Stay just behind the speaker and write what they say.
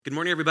Good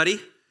morning, everybody.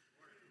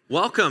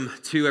 Welcome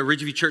to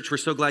Ridgeview Church. We're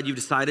so glad you've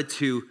decided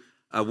to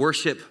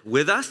worship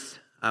with us.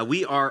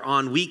 We are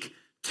on week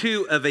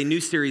 2 of a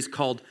new series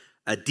called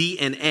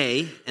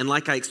DNA. And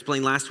like I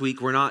explained last week,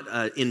 we're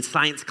not in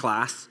science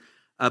class,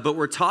 but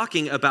we're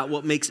talking about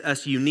what makes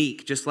us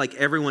unique. Just like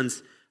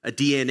everyone's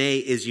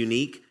DNA is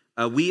unique,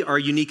 we are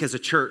unique as a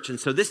church. And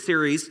so this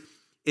series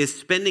is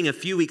spending a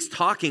few weeks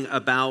talking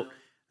about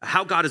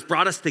how God has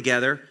brought us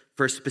together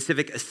for a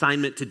specific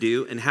assignment to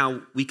do and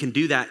how we can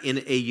do that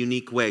in a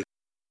unique way.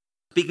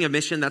 Speaking of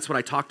mission, that's what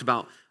I talked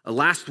about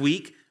last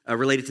week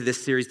related to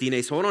this series,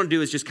 DNA. So what I want to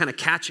do is just kind of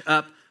catch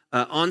up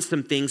on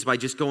some things by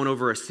just going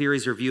over a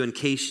series review in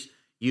case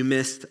you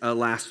missed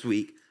last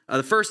week.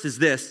 The first is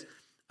this: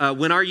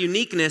 when our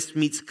uniqueness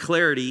meets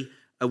clarity,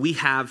 we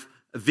have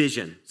a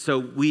vision. So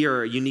we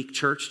are a unique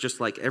church, just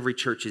like every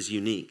church is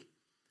unique.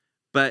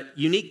 But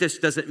uniqueness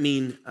doesn't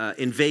mean,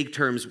 in vague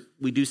terms,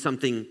 we do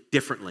something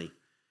differently.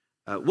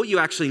 What you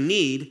actually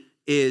need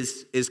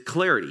is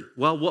clarity.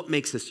 Well, what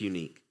makes us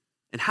unique?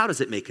 And how does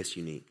it make us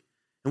unique?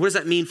 And what does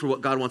that mean for what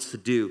God wants to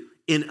do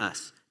in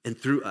us and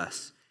through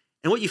us?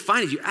 And what you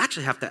find is you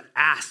actually have to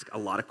ask a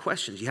lot of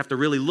questions. You have to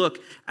really look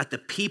at the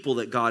people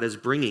that God is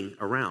bringing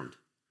around.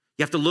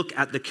 You have to look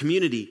at the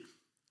community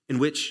in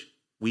which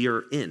we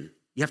are in.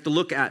 You have to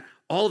look at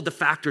all of the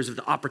factors of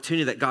the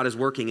opportunity that God is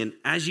working. And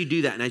as you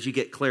do that and as you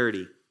get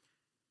clarity,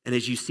 and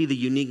as you see the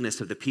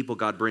uniqueness of the people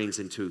God brings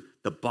into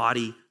the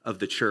body of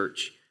the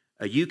church,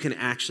 you can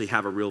actually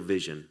have a real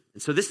vision.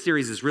 And so this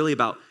series is really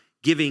about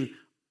giving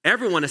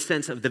everyone a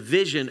sense of the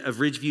vision of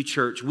Ridgeview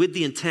Church with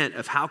the intent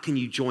of how can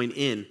you join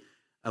in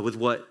with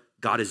what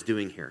God is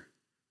doing here.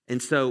 And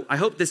so I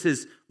hope this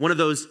is one of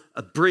those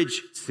a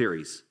bridge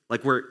series,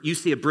 like where you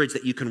see a bridge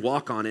that you can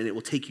walk on and it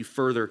will take you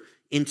further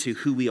into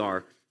who we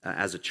are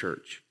as a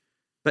church.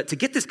 But to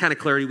get this kind of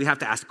clarity, we have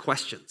to ask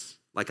questions,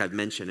 like I've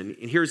mentioned.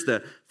 And here's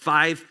the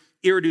 5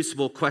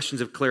 irreducible questions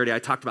of clarity. I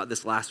talked about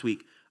this last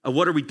week.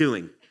 What are we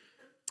doing?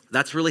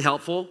 That's really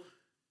helpful.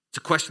 It's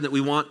a question that we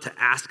want to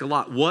ask a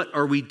lot. What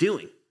are we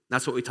doing?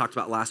 That's what we talked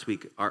about last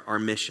week, our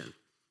mission.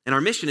 And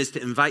our mission is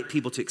to invite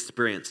people to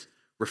experience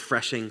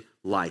refreshing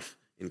life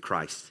in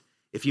Christ.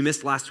 If you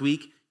missed last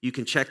week, you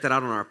can check that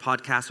out on our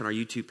podcast, on our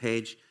YouTube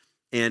page.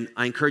 And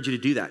I encourage you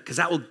to do that because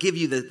that will give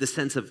you the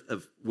sense of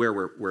where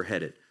we're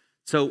headed.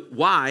 So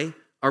why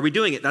are we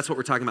doing it? That's what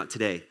we're talking about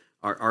today.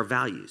 Our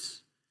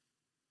values.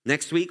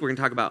 Next week, we're going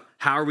to talk about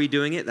how are we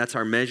doing it? That's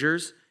our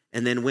measures.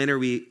 And then when are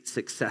we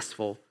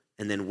successful?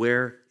 And then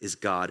where is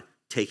God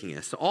taking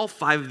us? So all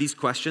 5 of these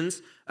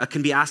questions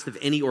can be asked of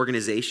any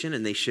organization,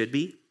 and they should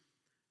be.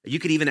 You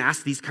could even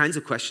ask these kinds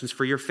of questions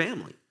for your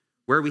family.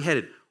 Where are we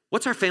headed?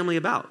 What's our family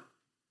about?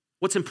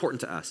 What's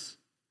important to us?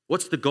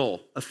 What's the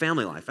goal of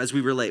family life as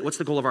we relate? What's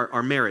the goal of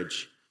our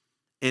marriage?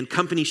 And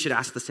companies should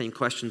ask the same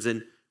questions,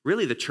 and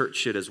really the church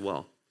should as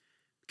well.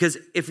 Because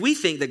if we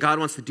think that God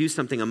wants to do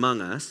something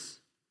among us,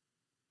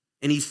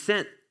 and he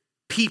sent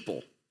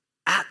people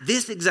at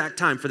this exact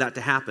time for that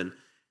to happen,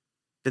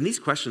 then these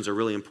questions are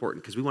really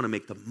important because we want to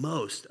make the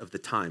most of the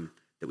time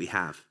that we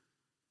have.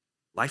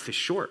 Life is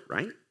short,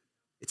 right?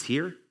 It's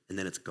here and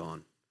then it's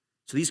gone.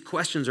 So these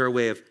questions are a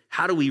way of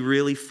how do we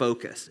really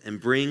focus and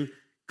bring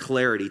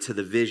clarity to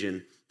the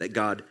vision that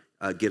God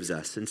gives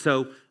us. And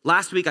so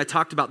last week I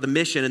talked about the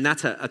mission, and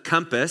that's a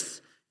compass.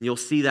 And you'll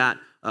see that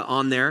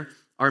on there.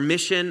 Our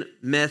mission,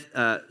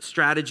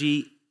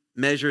 strategy,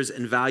 measures,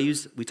 and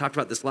values. We talked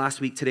about this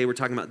last week. Today we're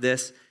talking about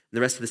this. And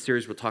the rest of the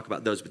series we'll talk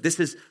about those. But this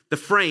is the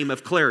frame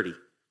of clarity.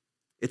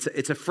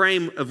 It's a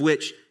frame of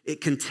which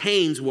it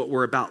contains what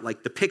we're about.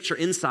 Like the picture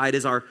inside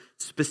is our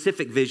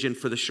specific vision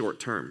for the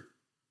short term.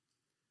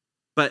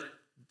 But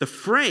the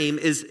frame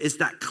is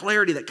that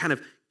clarity that kind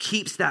of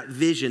keeps that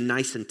vision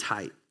nice and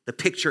tight. The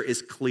picture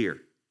is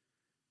clear.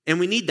 And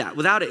we need that.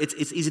 Without it,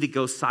 it's easy to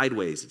go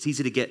sideways. It's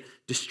easy to get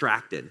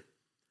distracted.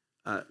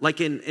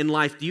 Like in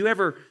life, do you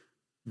ever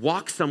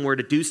walk somewhere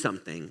to do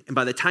something, and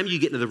by the time you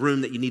get into the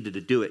room that you needed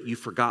to do it, you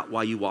forgot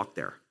why you walked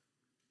there?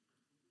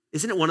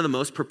 Isn't it one of the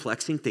most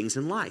perplexing things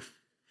in life?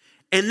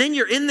 And then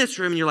you're in this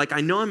room, and you're like,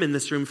 I know I'm in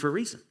this room for a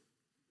reason,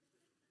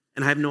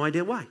 and I have no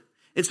idea why.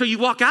 And so you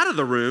walk out of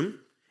the room,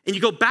 and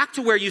you go back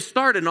to where you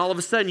started, and all of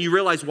a sudden you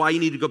realize why you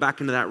need to go back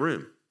into that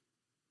room.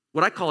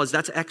 What I call is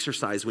that's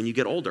exercise when you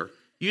get older.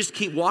 You just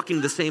keep walking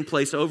to the same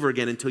place over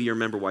again until you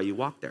remember why you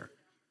walked there.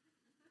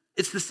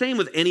 It's the same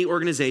with any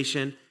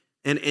organization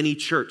and any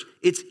church.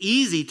 It's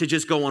easy to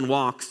just go on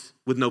walks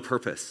with no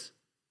purpose,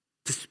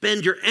 to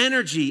spend your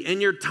energy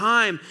and your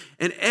time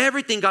and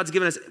everything God's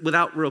given us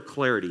without real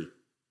clarity.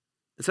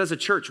 And so as a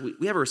church,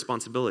 we have a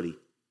responsibility,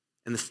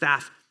 and the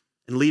staff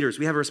and leaders,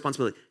 we have a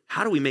responsibility.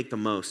 How do we make the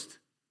most,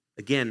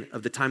 again,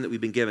 of the time that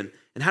we've been given?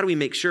 And how do we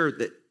make sure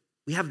that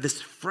we have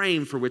this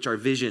frame for which our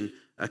vision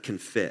can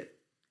fit?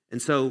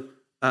 And so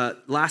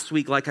last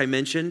week, like I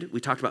mentioned,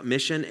 we talked about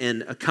mission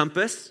and a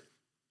compass.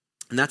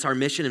 And that's our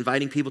mission,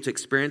 inviting people to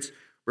experience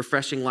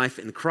refreshing life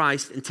in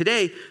Christ. And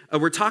today,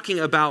 we're talking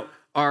about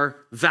our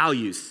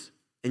values.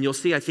 And you'll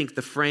see, I think,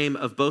 the frame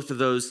of both of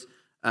those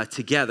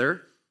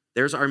together.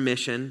 There's our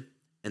mission,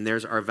 and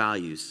there's our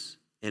values.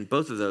 And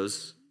both of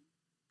those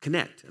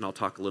connect, and I'll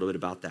talk a little bit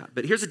about that.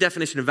 But here's a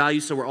definition of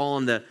values so we're all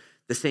on the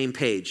same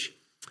page.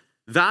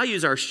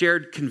 Values are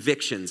shared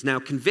convictions. Now,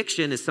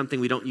 conviction is something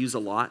we don't use a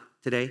lot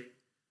today.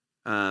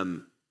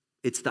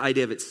 It's the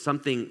idea of it's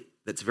something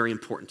that's very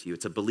important to you.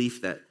 It's a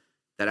belief that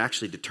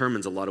actually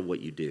determines a lot of what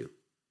you do.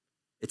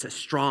 It's a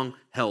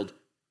strong-held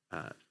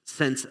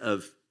sense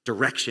of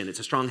direction. It's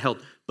a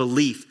strong-held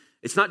belief.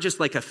 It's not just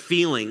like a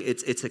feeling.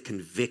 It's a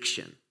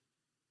conviction.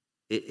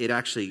 It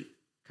actually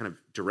kind of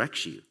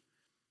directs you.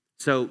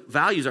 So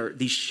values are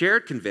these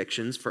shared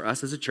convictions for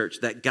us as a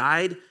church that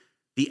guide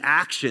the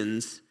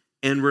actions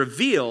and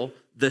reveal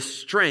the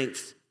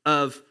strengths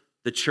of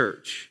the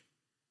church.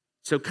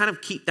 So kind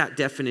of keep that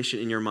definition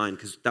in your mind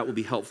because that will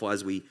be helpful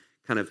as we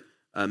kind of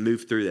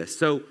move through this.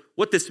 So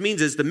what this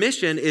means is the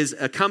mission is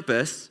a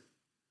compass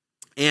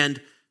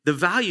and the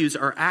values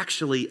are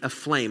actually a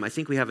flame. I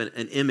think we have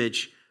an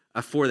image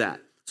for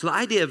that. So the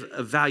idea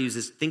of values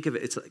is, think of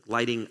it, it's like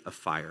lighting a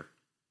fire.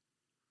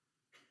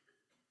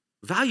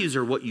 Values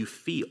are what you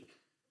feel.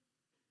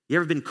 You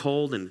ever been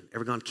cold and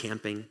ever gone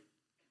camping?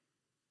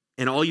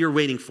 And all you're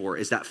waiting for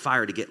is that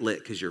fire to get lit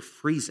because you're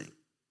freezing.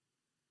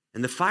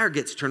 And the fire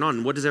gets turned on.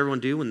 And what does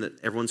everyone do when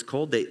everyone's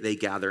cold? They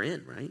gather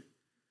in, right?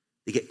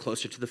 They get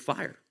closer to the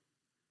fire.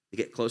 They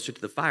get closer to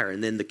the fire.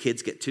 And then the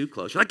kids get too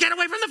close. You're like, get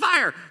away from the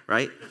fire,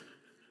 right?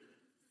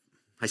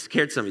 I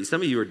scared some of you.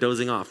 Some of you are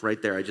dozing off right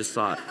there. I just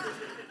saw it.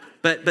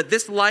 But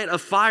this light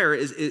of fire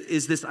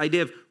is this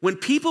idea of when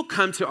people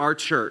come to our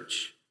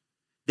church,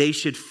 they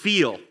should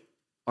feel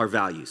our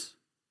values.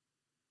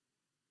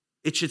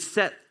 It should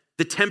set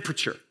the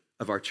temperature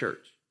of our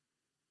church.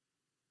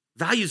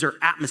 Values are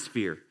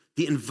atmosphere,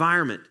 the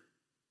environment.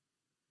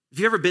 Have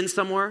you ever been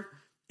somewhere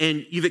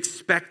and you've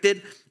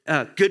expected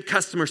good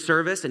customer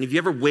service, and have you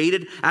ever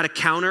waited at a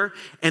counter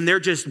and they're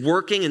just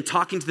working and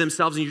talking to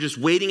themselves and you're just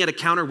waiting at a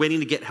counter waiting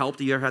to get help?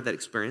 Have you ever had that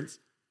experience?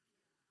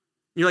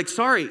 You're like,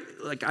 sorry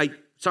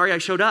I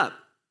showed up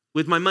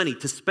with my money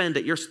to spend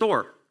at your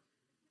store.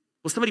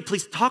 Will somebody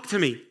please talk to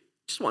me? I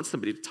just want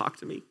somebody to talk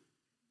to me.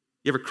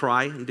 You ever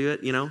cry and do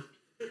it,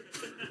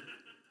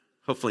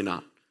 Hopefully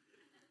not.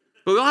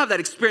 But we all have that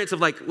experience of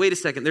like, wait a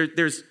second,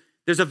 there's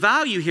a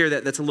value here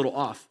that's a little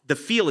off. The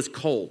feel is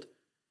cold.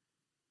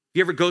 If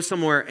you ever go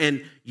somewhere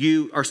and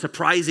you are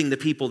surprising the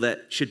people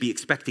that should be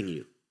expecting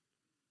you,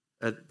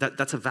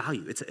 that's a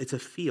value. It's a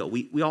feel.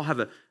 We all have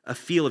a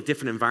feel of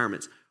different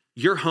environments.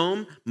 Your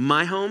home,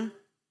 my home,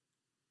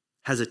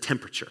 has a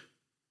temperature.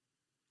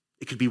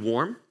 It could be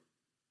warm,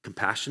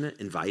 compassionate,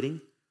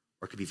 inviting,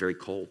 or it could be very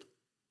cold.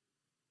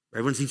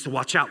 Everyone needs to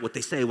watch out what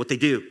they say, what they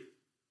do.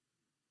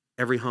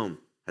 Every home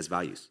has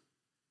values.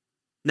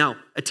 Now,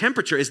 a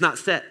temperature is not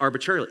set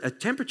arbitrarily. A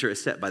temperature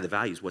is set by the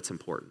values, what's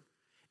important.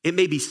 It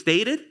may be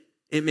stated,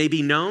 it may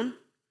be known,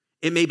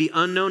 it may be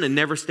unknown and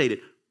never stated,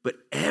 but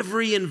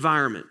every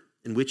environment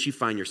in which you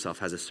find yourself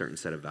has a certain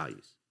set of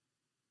values.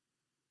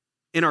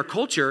 In our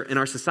culture, in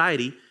our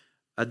society,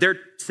 they're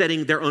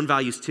setting their own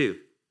values too.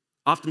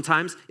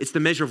 Oftentimes, it's the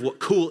measure of what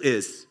cool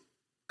is.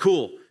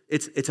 Cool,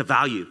 it's a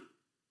value.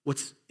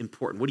 What's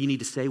important? What do you need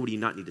to say? What do you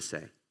not need to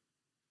say?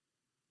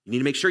 You need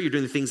to make sure you're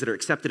doing the things that are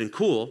accepted and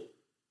cool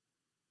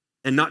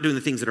and not doing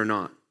the things that are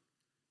not.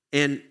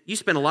 And you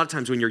spend a lot of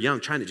times when you're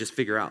young trying to just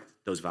figure out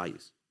those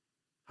values.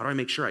 How do I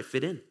make sure I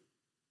fit in?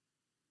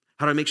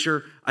 How do I make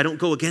sure I don't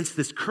go against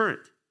this current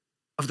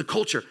of the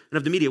culture and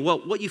of the media? Well,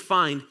 what you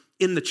find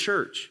in the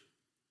church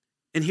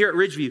and here at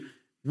Ridgeview,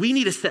 we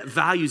need to set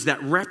values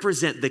that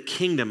represent the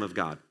kingdom of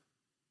God,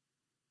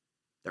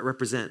 that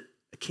represent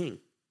a king.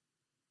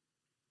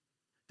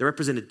 They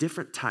represent a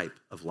different type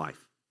of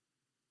life.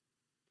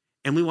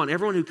 And we want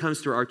everyone who comes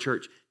through our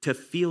church to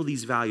feel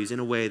these values in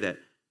a way that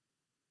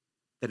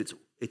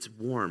it's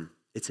warm,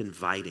 it's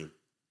inviting.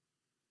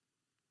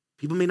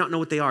 People may not know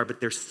what they are,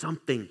 but there's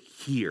something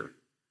here.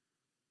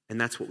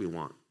 And that's what we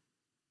want.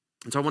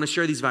 And so I want to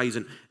share these values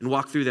and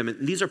walk through them.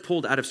 And these are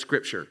pulled out of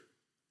Scripture.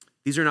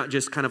 These are not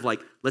just kind of like,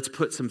 let's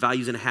put some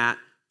values in a hat,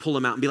 pull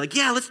them out and be like,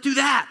 yeah, let's do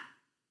that.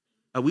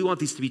 We want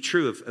these to be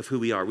true of who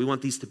we are. We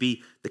want these to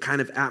be the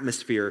kind of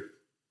atmosphere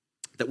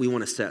that we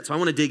want to set. So I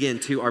want to dig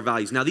into our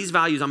values. Now, these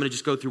values, I'm going to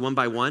just go through one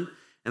by one,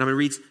 and I'm going to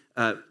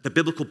read the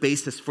biblical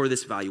basis for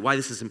this value, why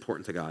this is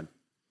important to God.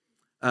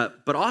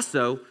 But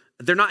also,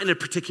 they're not in a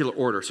particular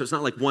order, so it's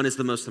not like one is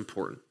the most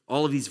important.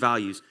 All of these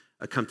values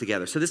come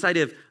together. So this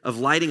idea of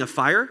lighting a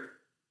fire,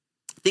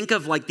 think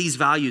of like these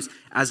values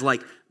as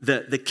like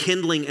the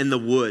kindling and the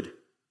wood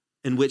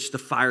in which the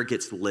fire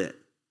gets lit.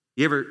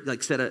 You ever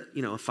like set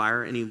a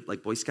fire? Any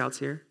like Boy Scouts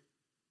here?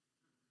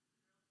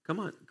 Come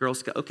on, Girl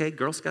Scouts. Okay,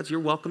 Girl Scouts, you're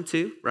welcome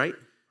too, right?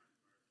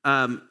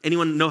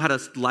 Anyone know how to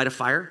light a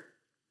fire?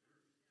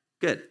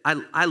 Good.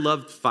 I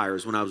loved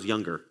fires when I was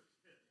younger.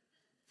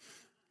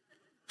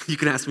 You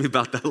can ask me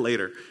about that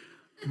later.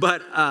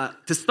 But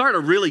to start a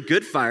really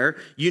good fire,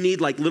 you need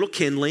like little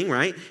kindling,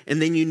 right?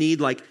 And then you need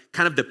like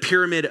kind of the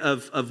pyramid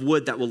of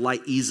wood that will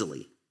light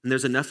easily. And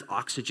there's enough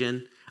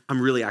oxygen.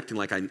 I'm really acting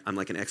like I'm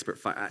like an expert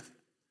fire.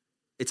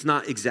 It's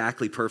not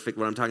exactly perfect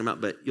what I'm talking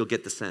about, but you'll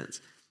get the sense.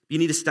 you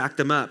need to stack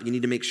them up. You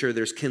need to make sure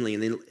there's kindling,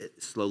 and then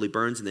it slowly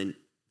burns, and then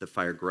the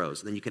fire grows,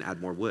 and then you can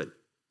add more wood.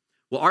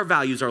 Well, our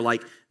values are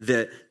like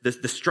the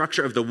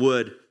structure of the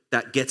wood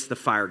that gets the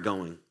fire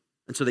going.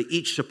 And so they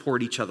each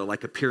support each other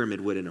like a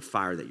pyramid would in a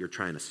fire that you're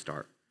trying to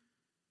start.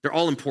 They're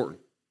all important,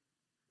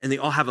 and they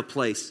all have a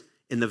place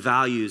in the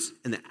values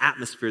and the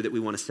atmosphere that we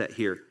want to set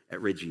here at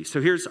Ridgeview.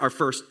 So here's our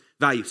first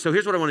value. So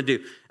here's what I want to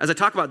do. As I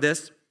talk about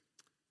this,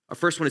 our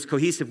first one is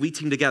cohesive. We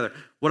team together.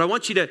 What I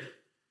want you to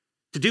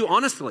do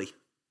honestly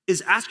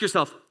is ask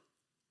yourself,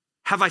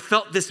 have I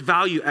felt this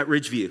value at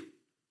Ridgeview?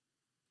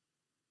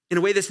 In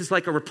a way, this is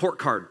like a report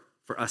card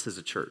for us as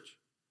a church.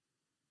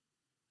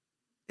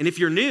 And if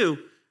you're new,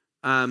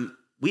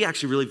 we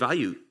actually really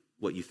value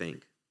what you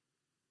think.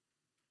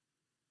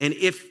 And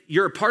if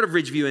you're a part of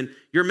Ridgeview and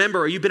you're a member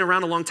or you've been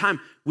around a long time,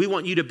 we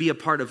want you to be a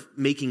part of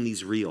making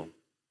these real.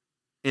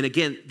 And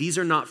again, these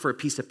are not for a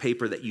piece of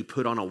paper that you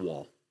put on a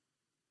wall.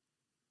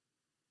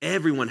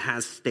 Everyone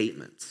has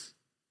statements.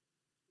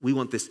 We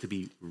want this to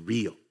be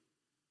real.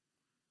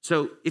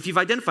 So if you've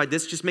identified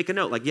this, just make a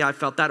note. Like, yeah, I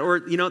felt that.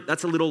 Or,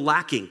 that's a little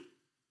lacking.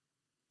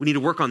 We need to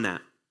work on that.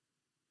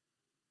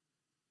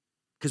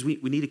 Because we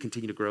need to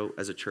continue to grow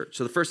as a church.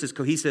 So the first is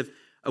cohesive.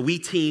 We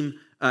team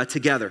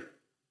together.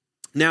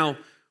 Now,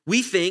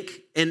 we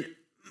think, and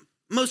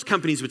most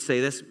companies would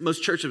say this,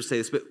 most churches would say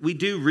this, but we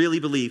do really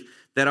believe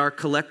that our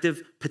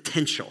collective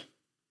potential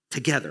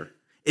together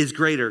is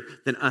greater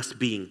than us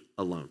being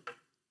alone.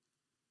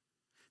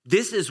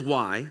 This is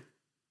why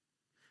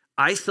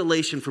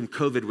isolation from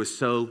COVID was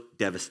so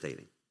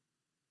devastating.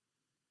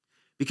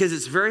 Because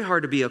it's very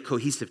hard to be a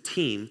cohesive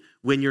team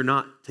when you're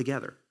not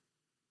together.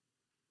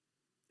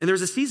 And there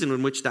was a season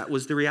in which that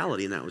was the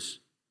reality, and that was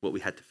what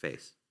we had to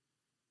face.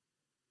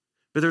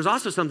 But there's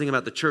also something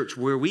about the church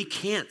where we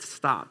can't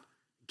stop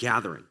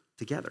gathering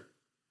together.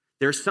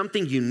 There's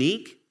something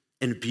unique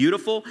and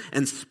beautiful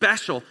and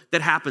special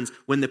that happens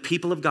when the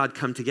people of God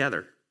come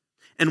together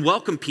and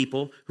welcome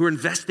people who are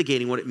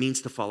investigating what it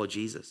means to follow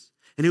Jesus,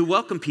 and who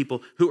welcome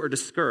people who are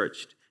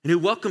discouraged, and who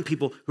welcome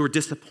people who are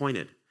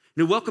disappointed, and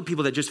who welcome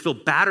people that just feel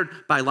battered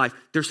by life.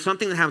 There's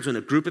something that happens when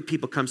a group of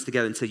people comes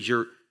together and says,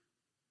 you're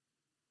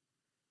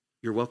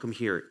welcome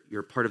here.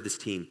 You're a part of this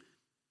team.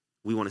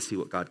 We want to see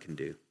what God can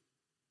do.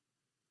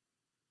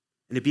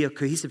 And to be a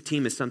cohesive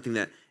team is something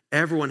that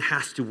everyone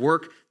has to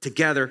work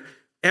together.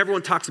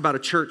 Everyone talks about a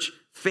church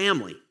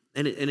family,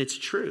 and it's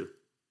true.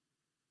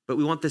 But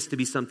we want this to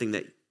be something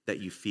that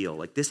you feel.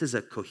 Like, this is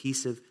a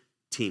cohesive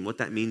team. What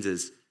that means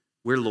is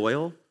we're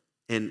loyal,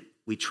 and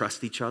we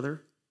trust each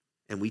other,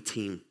 and we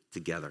team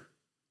together.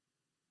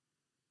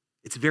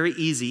 It's very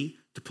easy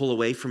to pull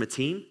away from a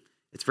team.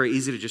 It's very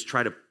easy to just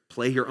try to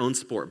play your own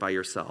sport by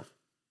yourself.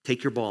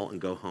 Take your ball and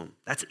go home.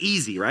 That's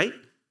easy, right?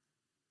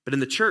 But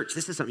in the church,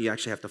 this is something you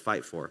actually have to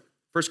fight for.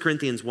 1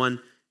 Corinthians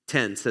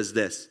 1:10 says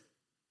this,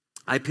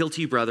 I appeal to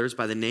you, brothers,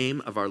 by the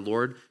name of our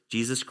Lord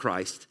Jesus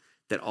Christ,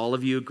 that all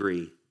of you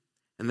agree,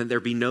 and that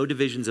there be no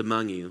divisions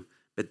among you,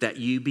 but that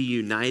you be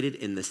united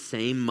in the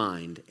same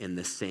mind and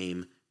the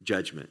same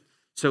judgment.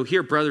 So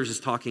here, brothers is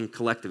talking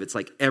collective. It's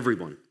like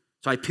everyone.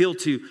 So I appeal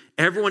to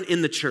everyone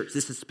in the church.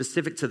 This is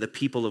specific to the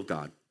people of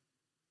God.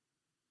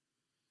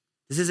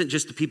 This isn't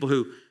just to people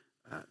who,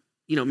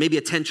 maybe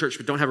attend church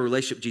but don't have a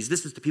relationship with Jesus.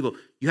 This is to people,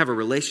 you have a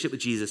relationship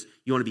with Jesus.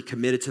 You want to be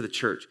committed to the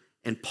church.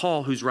 And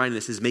Paul, who's writing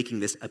this, is making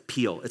this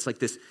appeal. It's like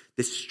this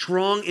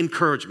strong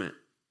encouragement.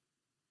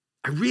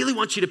 I really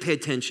want you to pay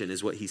attention,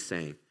 is what he's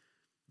saying.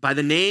 By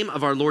the name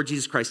of our Lord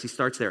Jesus Christ, he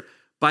starts there.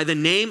 By the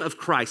name of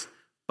Christ,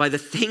 by the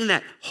thing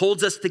that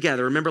holds us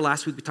together. Remember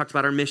last week we talked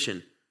about our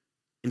mission,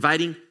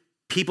 inviting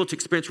people to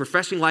experience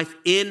refreshing life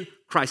in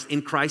Christ.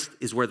 In Christ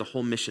is where the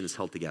whole mission is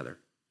held together.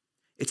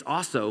 It's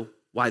also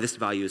why this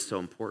value is so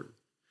important,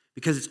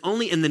 because it's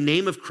only in the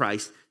name of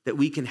Christ that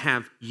we can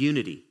have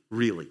unity,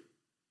 really.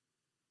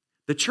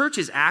 The church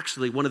is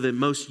actually one of the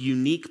most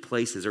unique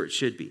places, or it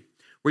should be,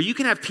 where you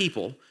can have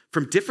people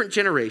from different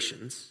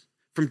generations,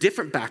 from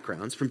different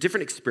backgrounds, from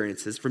different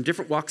experiences, from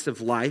different walks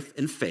of life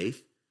and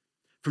faith,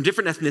 from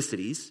different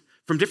ethnicities,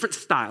 from different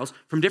styles,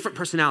 from different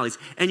personalities,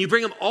 and you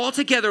bring them all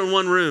together in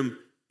one room,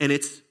 and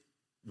it's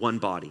one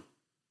body.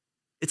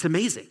 It's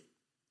amazing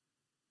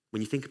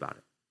when you think about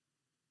it.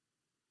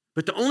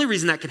 But the only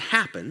reason that can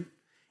happen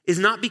is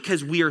not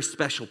because we are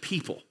special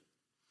people.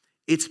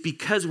 It's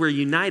because we're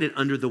united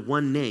under the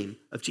one name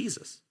of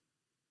Jesus.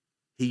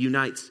 He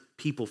unites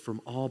people from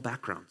all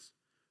backgrounds,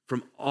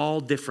 from all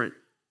different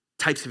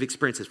types of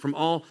experiences, from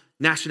all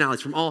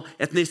nationalities, from all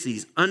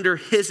ethnicities. Under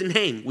his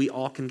name, we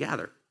all can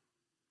gather.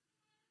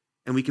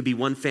 And we can be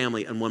one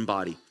family and one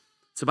body.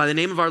 So by the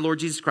name of our Lord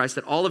Jesus Christ,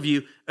 that all of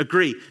you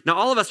agree. Now,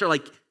 all of us are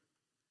like,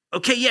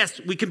 okay, yes,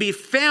 we can be a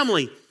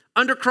family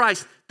under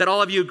Christ, that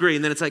all of you agree.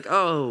 And then it's like,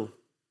 oh,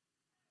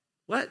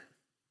 what?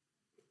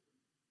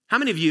 How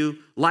many of you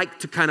like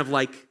to kind of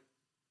like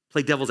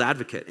play devil's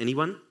advocate?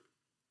 Anyone?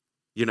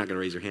 You're not going to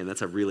raise your hand.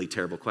 That's a really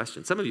terrible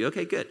question. Some of you,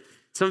 okay, good.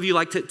 Some of you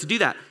like to do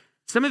that.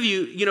 Some of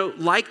you,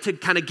 like to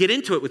kind of get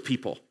into it with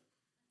people.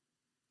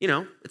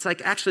 It's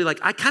like, actually, like,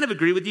 I kind of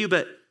agree with you,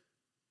 but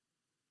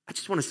I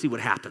just want to see what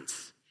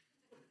happens.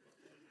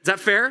 Is that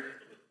fair?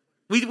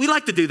 We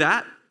like to do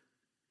that.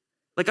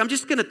 Like, I'm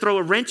just going to throw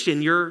a wrench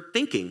in your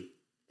thinking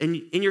and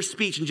in your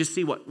speech and just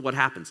see what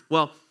happens.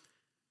 Well,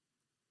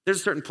 there's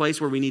a certain place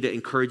where we need to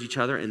encourage each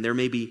other, and there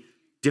may be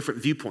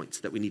different viewpoints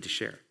that we need to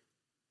share.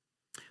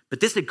 But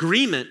this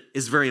agreement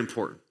is very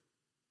important.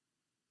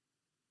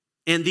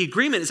 And the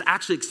agreement is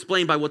actually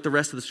explained by what the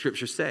rest of the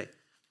scriptures say.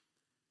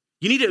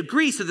 You need to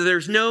agree so that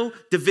there's no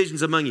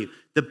divisions among you.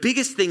 The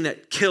biggest thing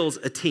that kills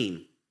a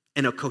team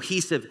and a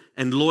cohesive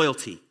and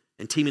loyalty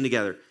and teaming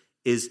together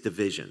is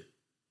division.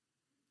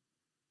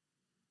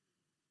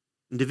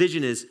 And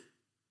division is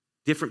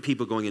different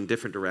people going in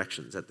different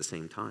directions at the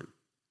same time.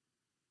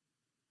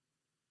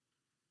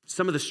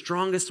 Some of the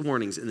strongest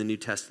warnings in the New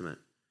Testament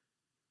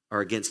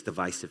are against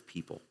divisive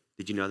people.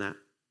 Did you know that?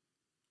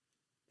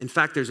 In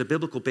fact, there's a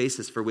biblical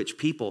basis for which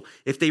people,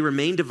 if they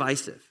remain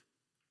divisive,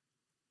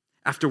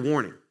 after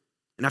warning,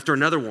 and after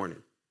another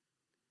warning,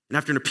 and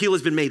after an appeal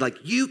has been made, like,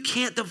 you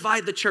can't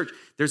divide the church,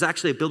 there's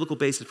actually a biblical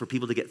basis for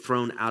people to get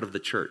thrown out of the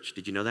church.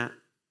 Did you know that?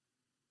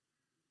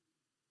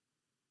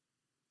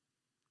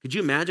 Could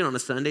you imagine on a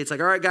Sunday, it's like,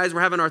 all right, guys,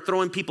 we're having our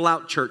throwing people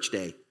out church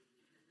day.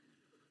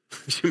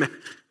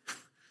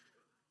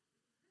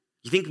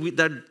 You think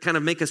that'd kind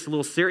of make us a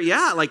little serious?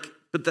 Yeah, like,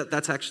 but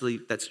that's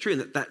true,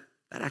 and that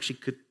actually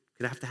could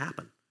have to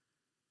happen.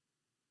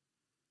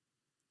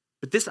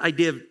 But this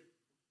idea of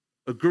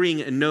agreeing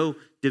and no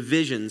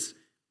divisions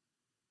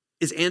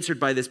is answered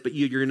by this, but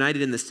you're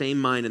united in the same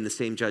mind and the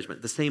same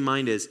judgment. The same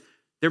mind is,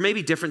 there may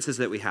be differences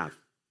that we have.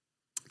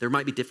 There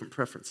might be different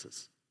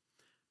preferences.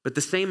 But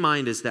the same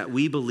mind is that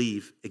we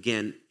believe,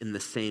 again, in the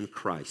same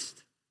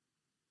Christ.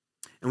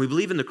 And we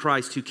believe in the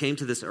Christ who came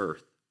to this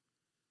earth.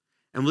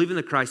 And we believe in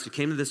the Christ who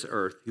came to this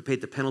earth, who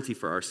paid the penalty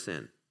for our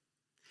sin.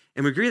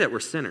 And we agree that we're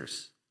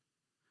sinners.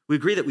 We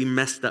agree that we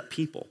messed up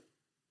people.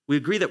 We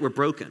agree that we're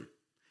broken.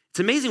 It's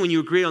amazing when you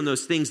agree on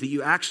those things that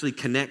you actually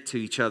connect to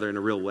each other in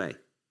a real way.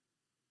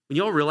 When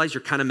you all realize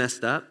you're kind of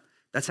messed up,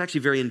 that's actually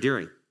very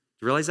endearing. Do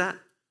you realize that?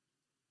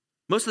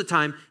 Most of the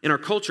time in our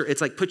culture, it's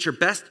like put your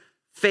best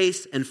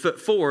face and foot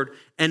forward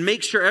and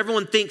make sure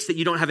everyone thinks that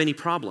you don't have any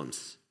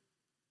problems.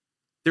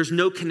 There's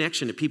no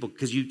connection to people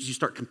because you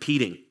start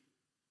competing.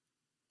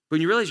 But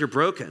when you realize you're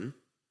broken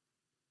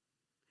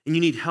and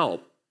you need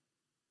help,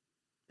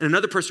 and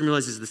another person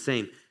realizes the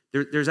same,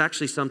 there's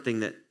actually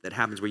something that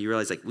happens where you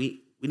realize, like,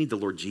 we need the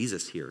Lord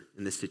Jesus here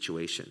in this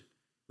situation.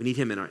 We need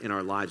him in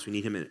our lives. We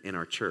need him in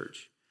our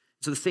church.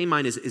 So the same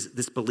mind is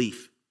this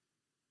belief.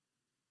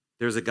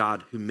 There's a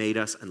God who made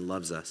us and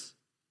loves us.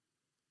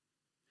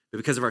 But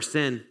because of our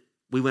sin,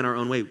 we went our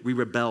own way. We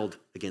rebelled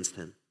against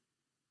him.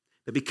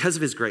 But because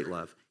of his great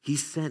love, he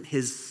sent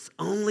his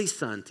only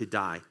son to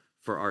die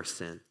for our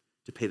sin,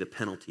 to pay the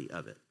penalty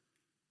of it.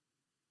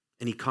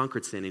 And he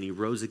conquered sin and he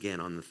rose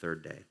again on the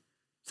third day.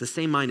 So the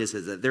same mind is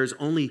that there's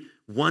only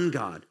one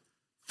God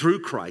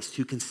through Christ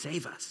who can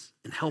save us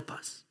and help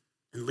us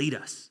and lead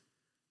us.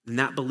 And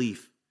that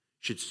belief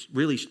should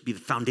really be the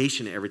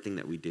foundation of everything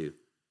that we do.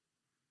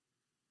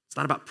 It's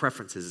not about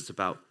preferences. It's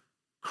about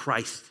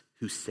Christ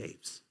who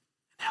saves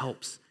and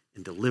helps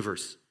and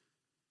delivers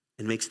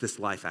and makes this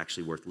life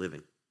actually worth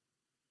living.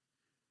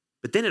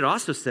 But then it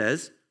also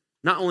says,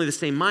 not only the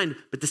same mind,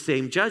 but the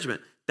same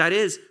judgment. That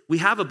is, we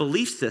have a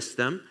belief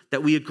system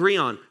that we agree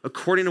on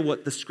according to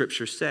what the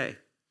scriptures say.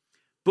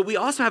 But we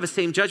also have a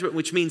same judgment,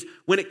 which means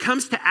when it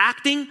comes to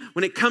acting,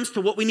 when it comes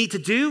to what we need to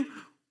do,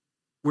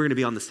 we're going to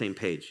be on the same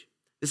page.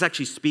 This is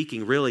actually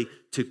speaking really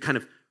to kind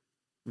of,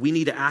 we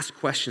need to ask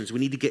questions. We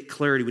need to get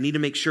clarity. We need to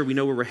make sure we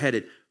know where we're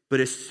headed. But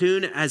as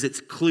soon as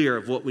it's clear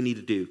of what we need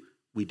to do,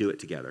 we do it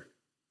together.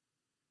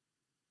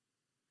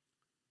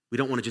 We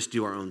don't want to just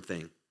do our own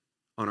thing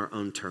on our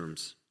own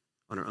terms,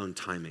 on our own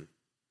timing.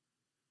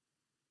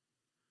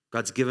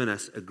 God's given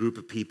us a group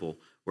of people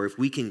where if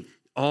we can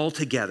all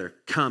together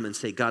come and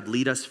say, God,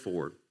 lead us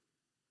forward,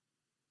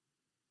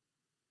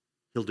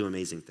 he'll do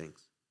amazing things.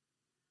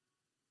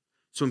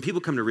 So when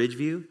people come to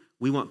Ridgeview,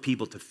 we want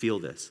people to feel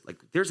this. Like,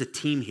 there's a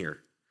team here.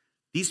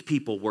 These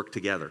people work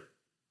together.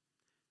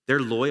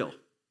 They're loyal.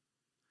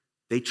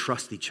 They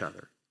trust each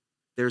other.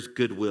 There's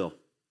goodwill.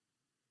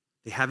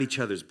 They have each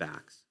other's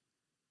backs.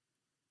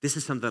 This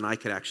is something I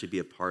could actually be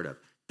a part of.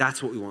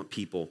 That's what we want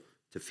people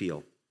to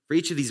feel. For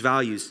each of these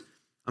values,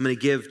 I'm going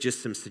to give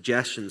just some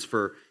suggestions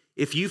for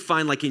if you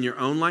find, like, in your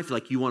own life,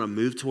 like you want to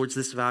move towards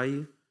this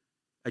value,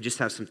 I just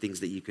have some things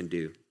that you can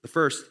do. The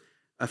first,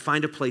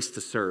 find a place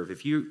to serve.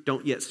 If you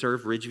don't yet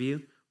serve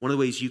Ridgeview, one of the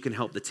ways you can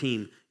help the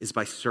team is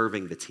by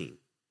serving the team.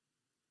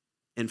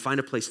 And find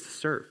a place to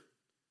serve.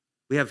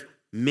 We have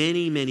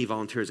many, many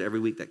volunteers every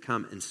week that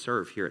come and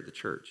serve here at the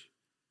church.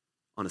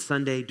 On a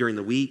Sunday, during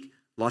the week,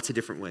 lots of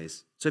different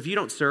ways. So if you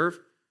don't serve,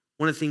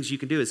 one of the things you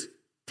can do is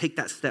take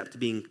that step to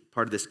being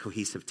part of this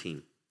cohesive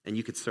team, and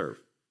you could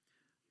serve.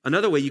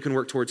 Another way you can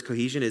work towards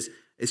cohesion is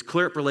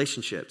clear up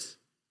relationships.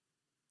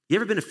 You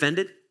ever been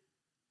offended?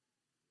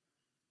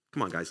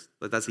 Come on, guys,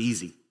 that's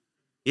easy.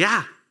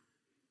 Yeah,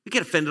 we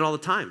get offended all the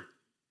time.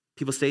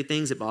 People say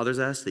things, it bothers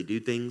us. They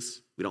do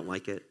things, we don't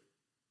like it.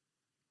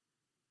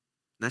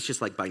 And that's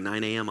just like by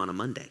 9 a.m. on a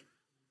Monday.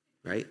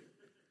 right?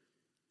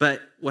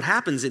 But what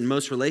happens in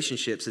most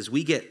relationships is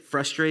we get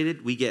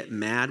frustrated, we get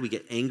mad, we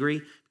get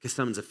angry because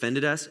someone's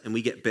offended us, and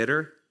we get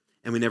bitter,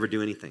 and we never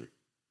do anything.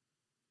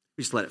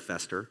 We just let it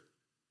fester.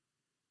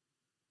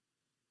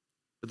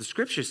 But the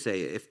scriptures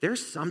say if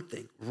there's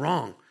something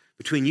wrong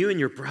between you and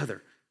your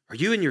brother or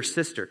you and your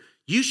sister,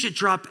 you should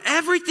drop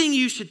everything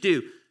you should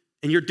do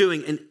and you're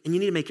doing, and you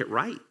need to make it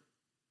right.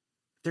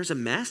 If there's a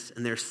mess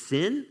and there's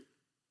sin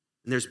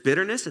and there's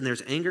bitterness and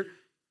there's anger,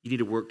 you need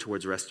to work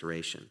towards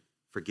restoration,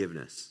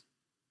 forgiveness.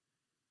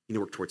 You need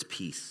to work towards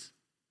peace.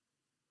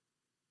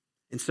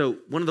 And so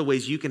one of the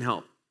ways you can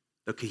help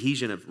the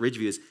cohesion of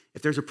Ridgeview is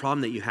if there's a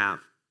problem that you have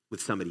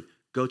with somebody,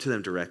 go to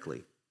them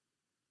directly.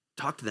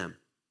 Talk to them.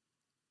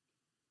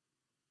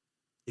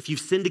 If you've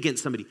sinned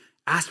against somebody,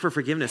 ask for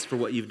forgiveness for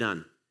what you've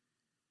done.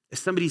 If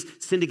somebody's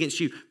sinned against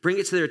you, bring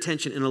it to their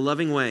attention in a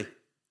loving way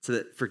so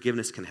that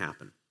forgiveness can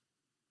happen.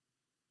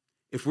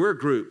 If we're a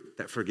group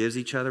that forgives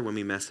each other when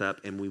we mess up,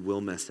 and we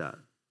will mess up,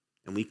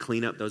 and we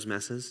clean up those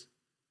messes,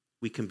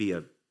 we can be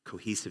a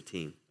cohesive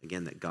team,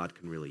 again, that God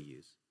can really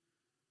use.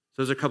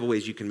 So those are a couple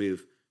ways you can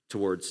move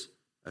towards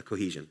a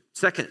cohesion.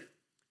 Second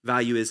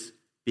value is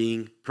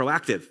being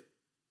proactive.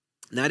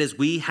 And that is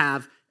we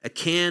have a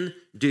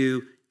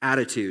can-do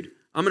attitude.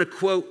 I'm going to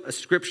quote a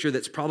scripture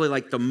that's probably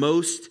like the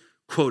most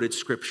quoted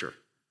scripture.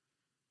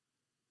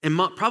 And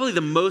probably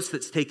the most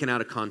that's taken out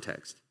of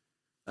context.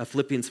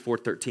 Philippians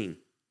 4:13.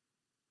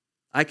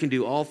 I can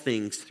do all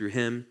things through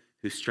him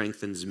who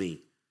strengthens me.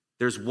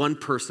 There's one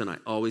person I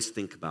always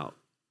think about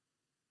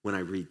when I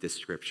read this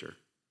scripture.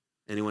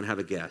 Anyone have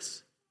a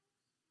guess?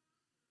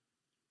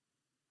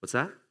 What's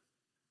that?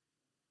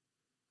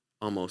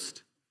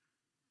 Almost.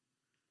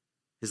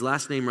 His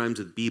last name rhymes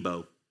with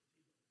Bebo.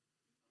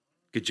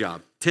 Good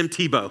job. Tim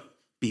Tebow.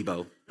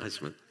 Bebo.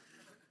 You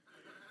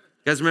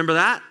guys remember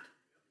that?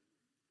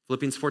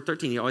 Philippians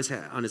 4:13. He always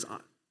had on his,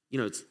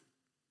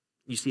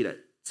 you see it at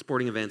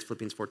sporting events,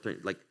 Philippians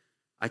 4:13. Like,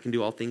 I can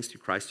do all things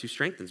through Christ who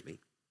strengthens me.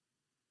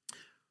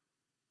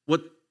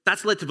 What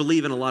that's led to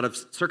believe in a lot of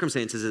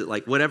circumstances is that,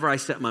 like, whatever I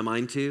set my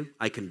mind to,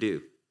 I can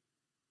do.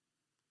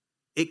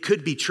 It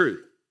could be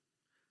true.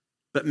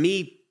 But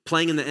me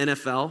playing in the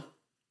NFL,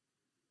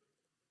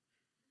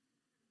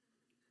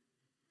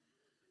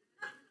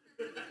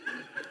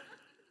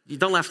 you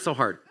don't laugh so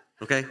hard,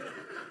 okay?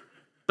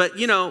 But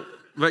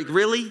like,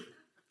 really?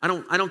 I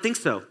don't think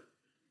so.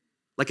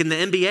 Like in the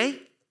NBA?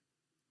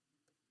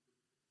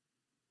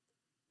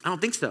 I don't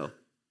think so.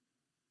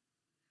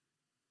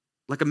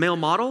 Like a male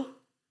model?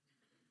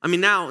 I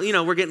mean, now,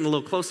 we're getting a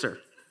little closer.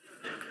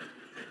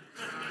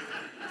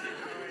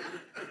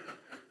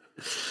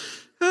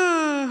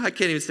 I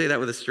can't even say that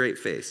with a straight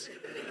face.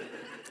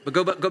 But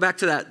go back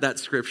to that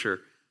scripture.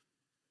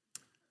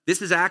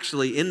 This is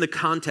actually, in the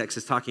context,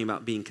 is talking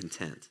about being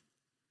content.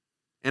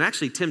 And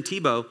actually, Tim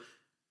Tebow,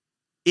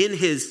 in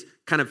his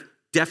kind of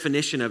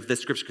definition of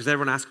this scripture, because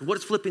everyone asks, what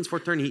is Philippians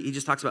 4:13? He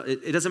just talks about,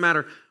 it doesn't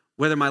matter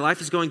whether my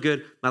life is going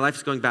good, my life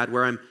is going bad,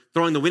 where I'm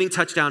throwing the winning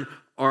touchdown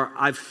or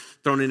I've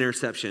thrown an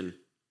interception,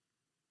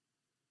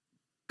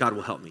 God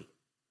will help me.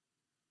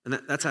 And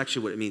that's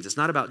actually what it means. It's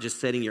not about just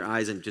setting your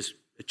eyes and just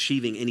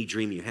achieving any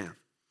dream you have.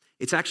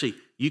 It's actually,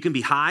 you can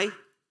be high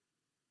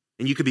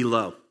and you can be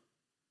low.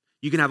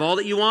 You can have all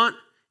that you want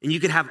and you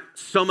can have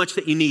so much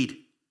that you need.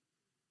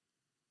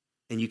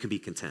 And you can be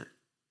content.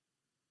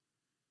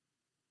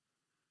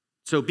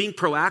 So being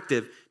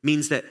proactive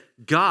means that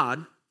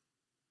God,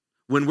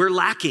 when we're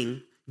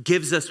lacking,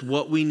 gives us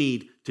what we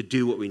need to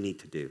do what we need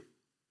to do.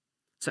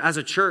 So as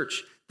a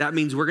church, that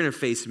means we're going to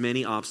face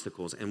many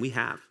obstacles, and we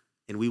have,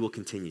 and we will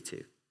continue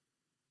to.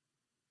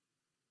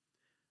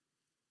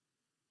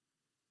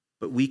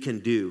 But we can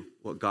do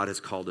what God has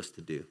called us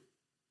to do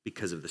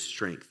because of the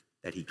strength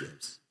that he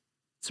gives.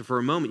 So for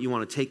a moment, you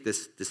want to take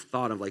this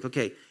thought of like,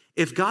 okay,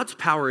 if God's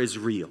power is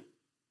real,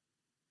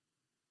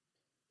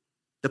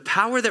 the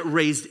power that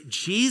raised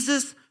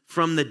Jesus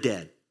from the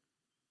dead,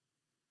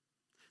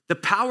 the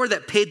power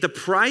that paid the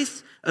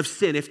price of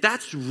sin, if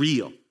that's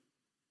real,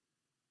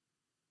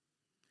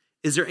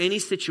 is there any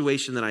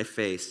situation that I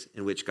face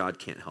in which God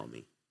can't help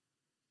me?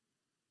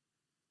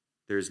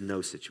 There is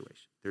no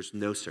situation. There's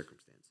no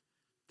circumstance.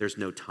 There's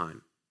no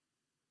time.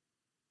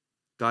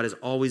 God is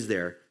always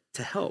there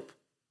to help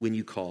when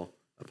you call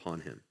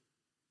upon him.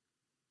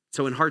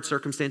 So in hard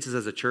circumstances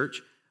as a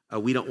church,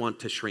 we don't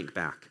want to shrink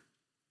back.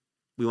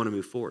 We want to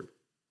move forward.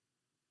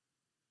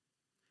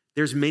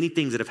 There's many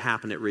things that have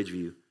happened at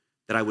Ridgeview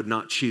that I would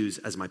not choose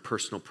as my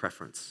personal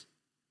preference.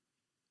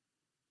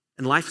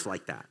 And life's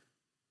like that.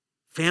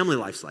 Family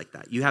life's like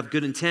that. You have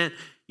good intent.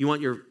 You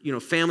want your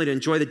family to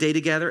enjoy the day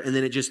together, and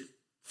then it just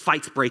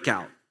fights break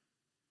out.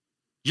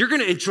 You're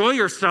going to enjoy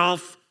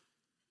yourself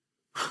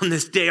on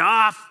this day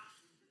off.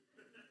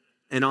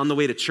 And on the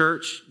way to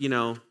church,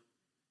 some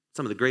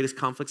of the greatest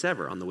conflicts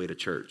ever on the way to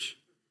church.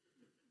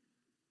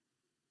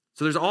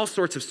 So there's all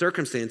sorts of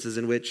circumstances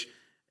in which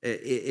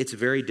it's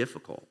very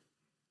difficult.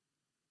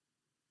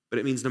 But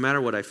it means no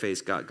matter what I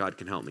face, God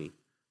can help me.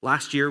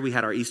 Last year, we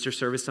had our Easter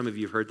service. Some of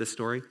you have heard this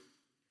story.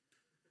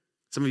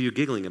 Some of you are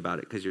giggling about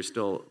it because you're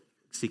still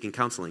seeking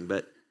counseling,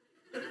 but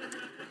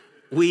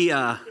we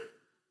had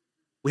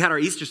our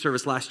Easter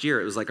service last year.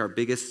 It was like our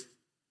biggest,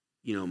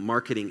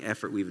 marketing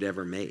effort we've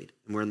ever made.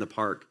 And we're in the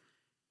park,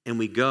 and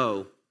we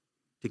go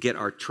to get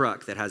our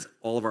truck that has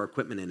all of our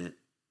equipment in it,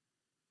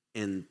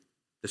 and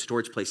the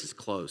storage place is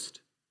closed,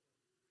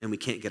 and we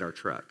can't get our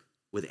truck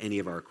with any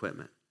of our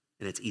equipment,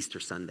 and it's Easter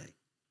Sunday.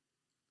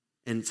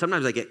 And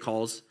sometimes I get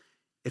calls.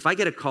 If I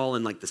get a call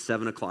in like the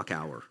 7 o'clock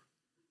hour,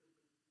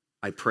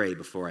 I pray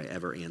before I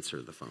ever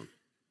answer the phone.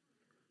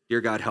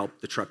 Dear God, help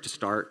the truck to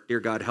start.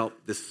 Dear God, help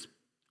this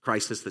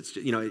crisis that's,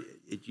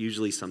 it's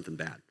usually something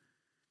bad.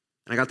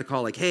 And I got the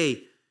call like,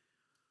 hey,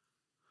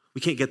 we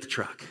can't get the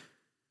truck.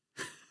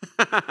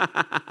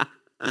 I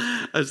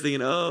was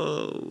thinking,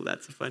 oh,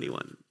 that's a funny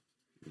one.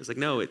 It was like,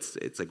 no, it's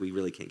like we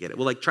really can't get it.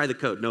 Well, like try the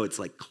code. No, it's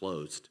like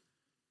closed.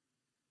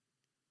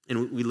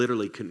 And we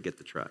literally couldn't get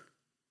the truck.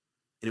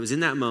 And it was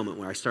in that moment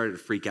where I started to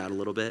freak out a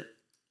little bit.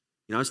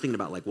 I was thinking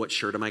about like, what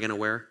shirt am I going to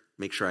wear?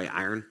 Make sure I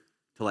iron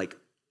to like,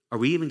 are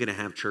we even going to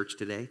have church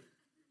today?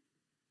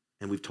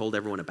 And we've told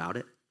everyone about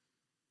it.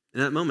 In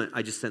that moment,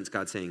 I just sensed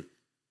God saying,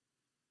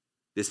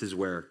 this is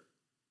where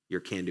your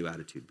can-do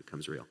attitude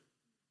becomes real.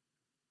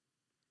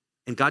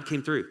 And God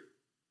came through.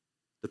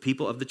 The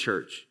people of the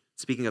church,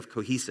 speaking of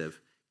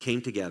cohesive,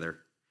 came together.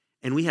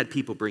 And we had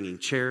people bringing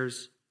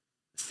chairs,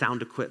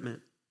 sound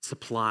equipment,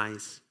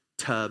 supplies,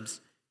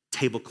 tubs,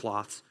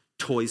 tablecloths,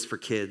 toys for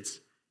kids,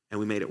 and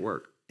we made it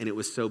work. And it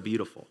was so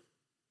beautiful.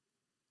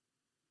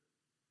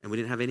 And we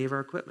didn't have any of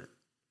our equipment.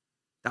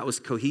 That was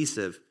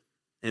cohesive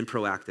and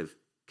proactive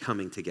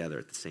coming together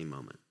at the same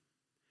moment.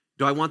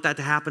 Do I want that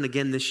to happen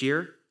again this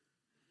year?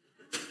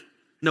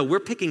 No, we're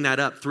picking that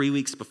up 3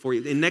 weeks before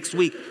you. And next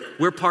week,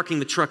 we're parking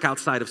the truck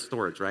outside of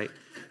storage, right?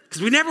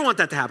 Because we never want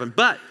that to happen.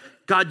 But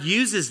God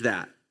uses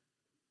that.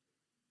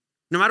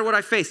 No matter what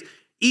I face.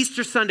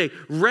 Easter Sunday,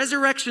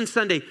 Resurrection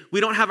Sunday,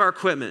 we don't have our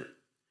equipment.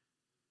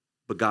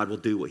 But God will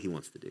do what he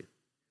wants to do.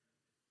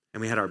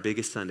 And we had our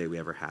biggest Sunday we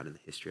ever had in the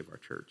history of our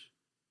church.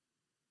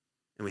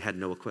 And we had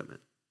no equipment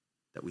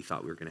that we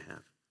thought we were going to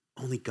have.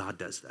 Only God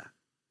does that.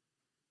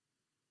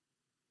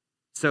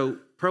 So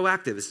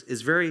proactive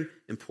is very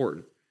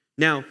important.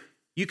 Now,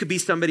 you could be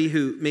somebody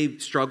who may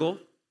struggle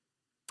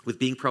with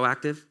being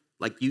proactive.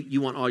 Like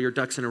you want all your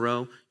ducks in a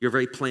row. You're a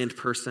very planned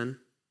person.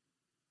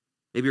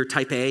 Maybe you're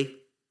type A.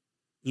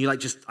 You I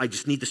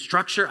just need the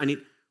structure.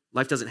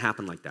 Life doesn't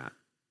happen like that.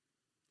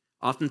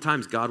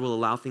 Oftentimes, God will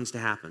allow things to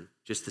happen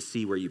just to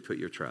see where you put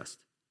your trust.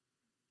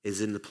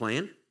 Is it in the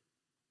plan?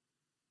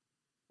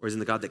 Or is it in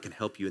the God that can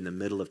help you in the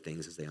middle of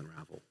things as they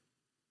unravel?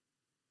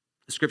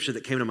 The scripture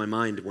that came to my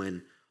mind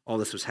when all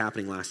this was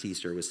happening last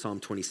Easter was Psalm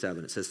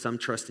 27. It says, some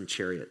trust in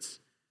chariots.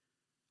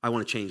 I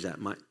want to change that.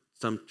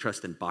 Some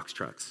trust in box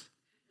trucks,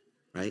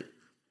 right?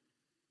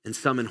 And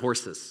some in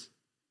horses.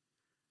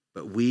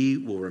 But we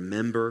will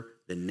remember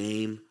the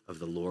name of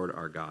the Lord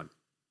our God.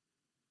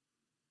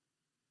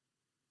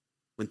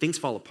 When things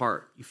fall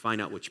apart, you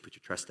find out what you put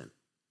your trust in.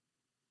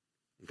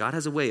 And God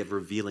has a way of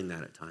revealing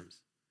that at times.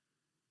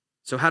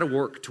 So how to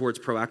work towards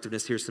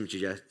proactiveness, here's some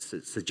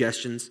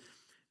suggestions.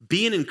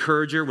 Be an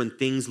encourager when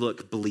things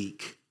look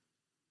bleak.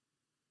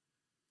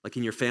 Like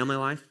in your family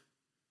life,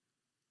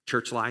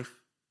 church life,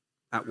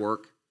 at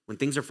work, when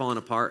things are falling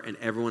apart and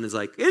everyone is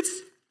like,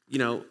 it's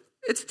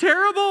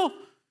terrible.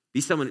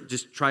 Be someone,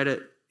 just try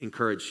to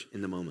encourage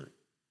in the moment.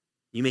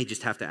 You may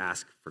just have to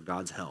ask for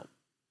God's help.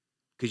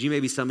 Because you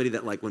may be somebody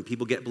that like when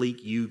people get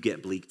bleak, you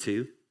get bleak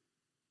too.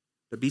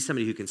 But be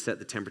somebody who can set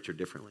the temperature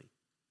differently.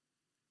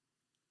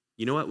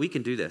 You know what? We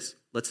can do this.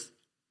 Let's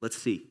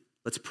see.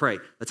 Let's pray.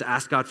 Let's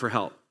ask God for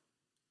help.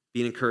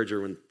 Be an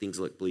encourager when things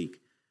look bleak.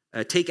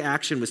 Take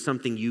action with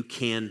something you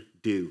can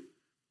do.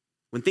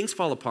 When things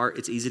fall apart,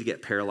 it's easy to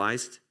get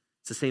paralyzed.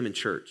 It's the same in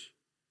church.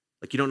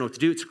 Like you don't know what to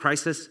do. It's a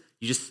crisis.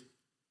 You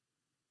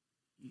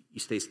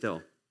stay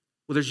still.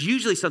 Well, there's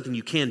usually something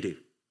you can do.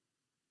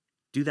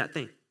 Do that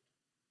thing.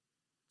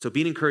 So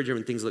be an encourager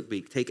when things look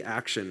bleak. Take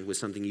action with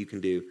something you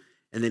can do.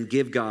 And then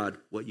give God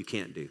what you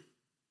can't do.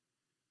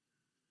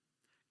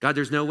 God,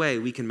 there's no way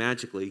we can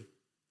magically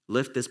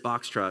lift this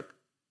box truck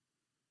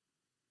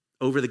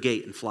over the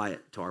gate and fly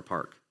it to our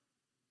park.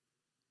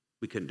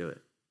 We couldn't do it.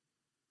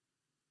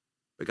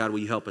 But God, will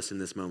you help us in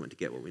this moment to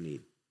get what we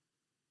need?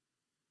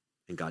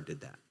 And God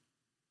did that.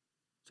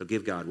 So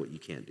give God what you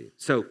can't do.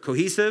 So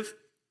cohesive,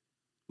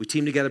 we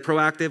team together.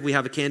 Proactive, we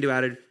have a can-do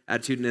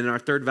attitude. And then our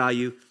third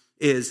value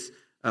is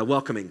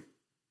welcoming.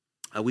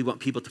 We want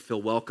people to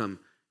feel welcome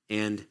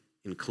and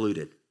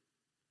included.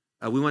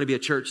 We want to be a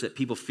church that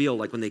people feel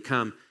like when they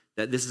come,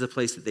 that this is a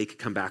place that they could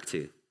come back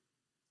to.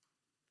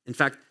 In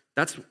fact,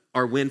 that's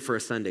our win for a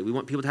Sunday. We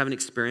want people to have an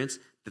experience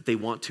that they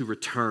want to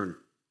return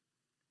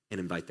and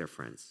invite their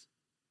friends.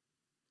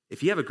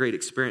 If you have a great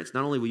experience,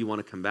 not only will you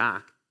want to come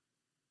back,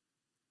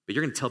 but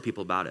you're going to tell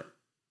people about it.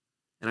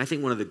 And I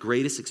think one of the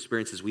greatest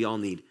experiences we all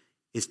need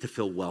is to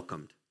feel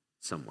welcomed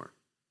somewhere.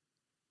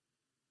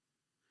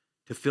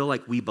 To feel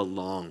like we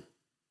belong.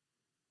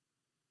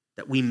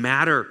 That we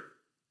matter.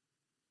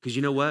 Because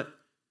you know what?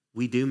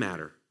 We do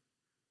matter.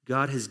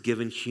 God has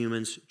given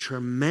humans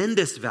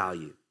tremendous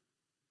value.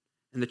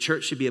 And the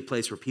church should be a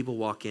place where people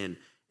walk in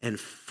and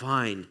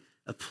find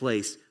a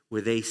place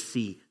where they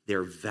see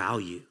their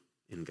value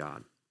in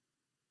God.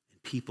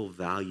 And people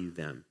value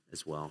them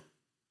as well.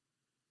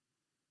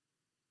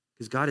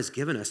 Because God has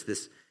given us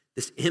this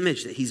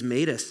image that he's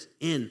made us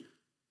in,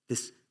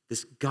 this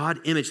God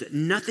image that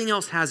nothing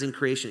else has in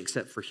creation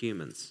except for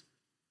humans.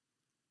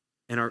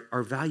 And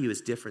our value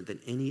is different than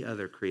any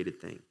other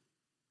created thing.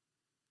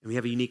 And we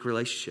have a unique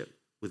relationship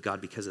with God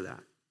because of that.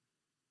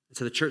 And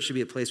so the church should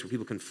be a place where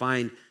people can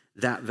find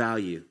that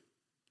value.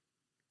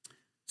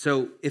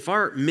 So if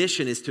our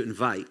mission is to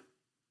invite,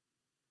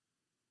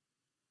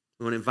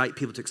 we want to invite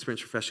people to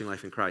experience refreshing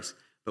life in Christ,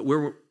 but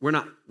we're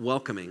not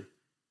welcoming.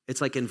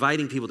 It's like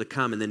inviting people to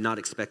come and then not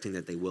expecting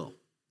that they will.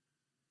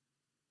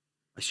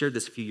 I shared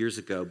this a few years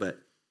ago, but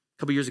a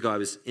couple years ago I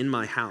was in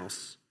my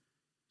house.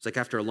 It was like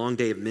after a long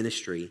day of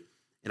ministry,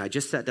 and I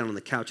just sat down on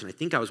the couch, and I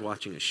think I was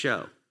watching a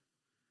show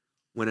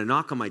when a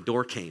knock on my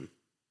door came,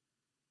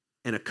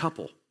 and a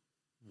couple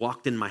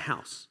walked in my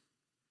house,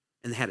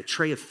 and they had a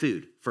tray of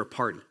food for a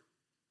party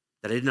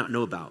that I did not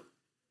know about.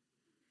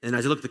 And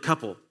as I looked at the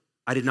couple,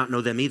 I did not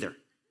know them either.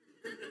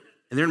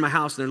 And they're in my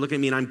house, and they're looking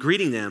at me, and I'm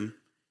greeting them,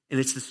 and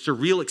it's this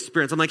surreal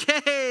experience. I'm like,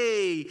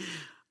 hey,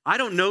 I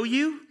don't know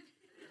you.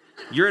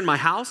 You're in my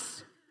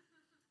house.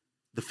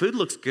 The food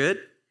looks good.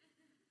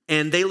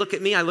 And they look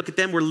at me, I look at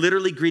them. We're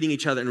literally greeting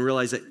each other and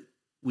realize that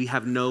we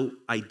have no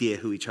idea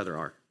who each other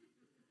are.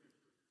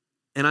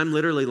 And I'm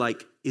literally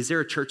like, is there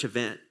a church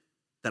event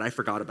that I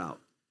forgot about?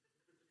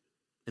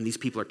 And these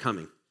people are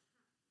coming.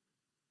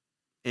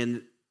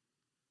 And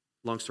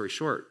long story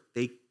short,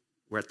 they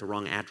were at the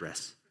wrong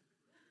address.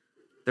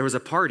 There was a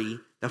party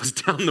that was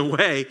down the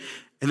way,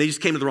 and they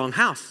just came to the wrong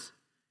house.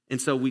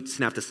 And so we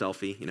snapped a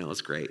selfie. It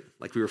was great.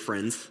 Like we were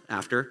friends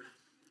after.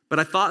 But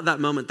I thought at that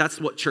moment, that's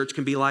what church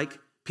can be like.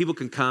 People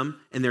can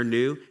come, and they're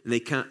new, and they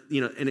can't,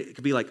 and it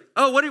could be like,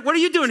 oh, what are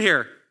you doing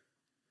here?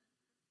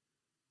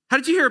 How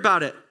did you hear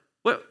about it?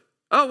 What?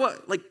 Oh,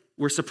 what? Like,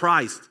 we're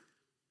surprised.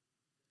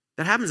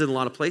 That happens in a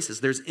lot of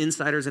places. There's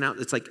insiders and out.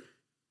 It's like,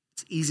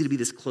 it's easy to be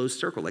this closed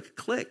circle, like a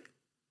clique.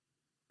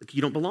 Like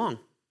you don't belong.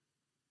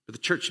 But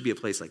the church should be a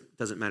place like, it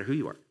doesn't matter who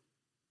you are.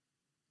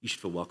 You should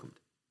feel welcomed.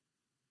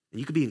 And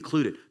you could be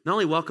included. Not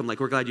only welcome, like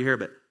we're glad you're here,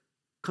 but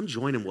come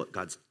join in what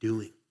God's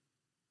doing.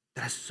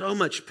 That has so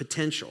much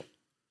potential.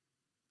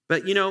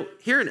 But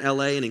here in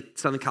LA and in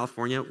Southern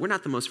California, we're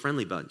not the most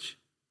friendly bunch.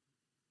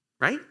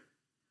 Right?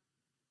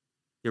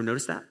 You ever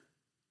notice that?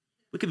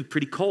 We can be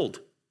pretty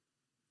cold.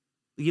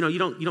 You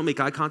don't make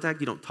eye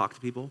contact, you don't talk to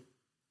people.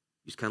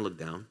 You just kind of look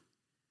down.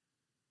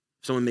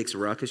 If someone makes a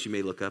ruckus, you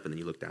may look up and then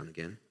you look down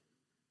again.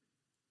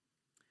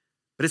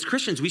 But as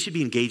Christians, we should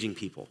be engaging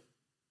people.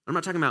 I'm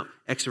not talking about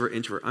extrovert,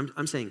 introvert.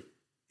 I'm saying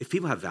if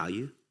people have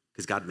value,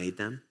 because God made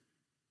them,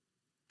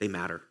 they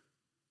matter.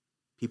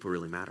 People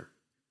really matter.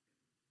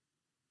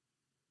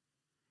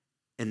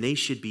 And they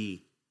should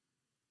be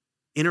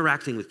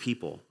interacting with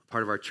people,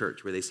 part of our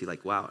church, where they see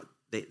like, wow,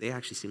 they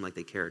actually seem like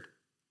they cared.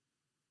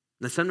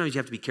 Now, sometimes you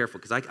have to be careful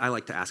because I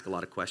like to ask a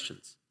lot of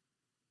questions.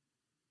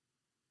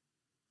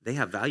 They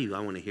have value.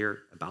 I want to hear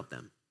about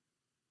them.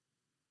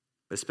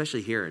 But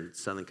especially here in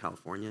Southern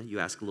California, you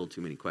ask a little too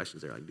many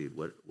questions. They're like, dude,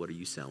 what are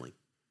you selling?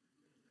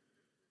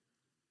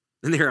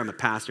 Then they hear I'm a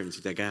pastor, and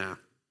it's like,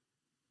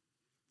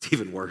 it's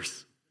even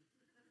worse.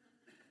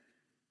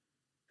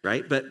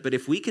 Right? But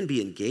if we can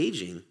be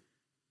engaging,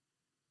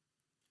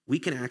 we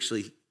can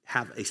actually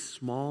have a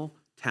small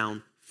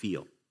town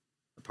feel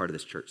a part of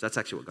this church. That's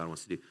actually what God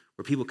wants to do.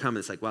 Where people come and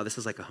it's like, wow, this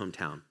is like a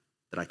hometown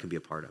that I can be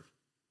a part of.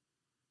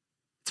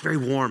 It's very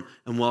warm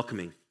and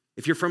welcoming.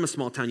 If you're from a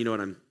small town, you know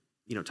what I'm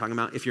talking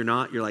about. If you're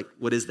not, you're like,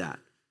 what is that?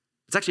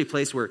 It's actually a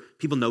place where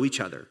people know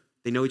each other.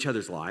 They know each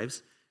other's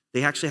lives.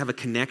 They actually have a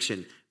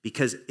connection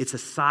because it's a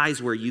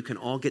size where you can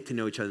all get to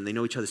know each other. And they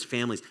know each other's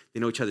families. They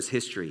know each other's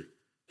history.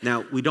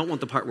 Now, we don't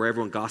want the part where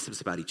everyone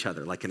gossips about each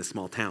other, like in a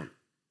small town,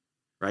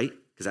 right?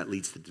 Because that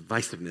leads to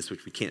divisiveness,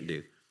 which we can't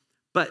do.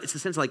 But it's a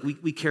sense like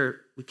we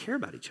care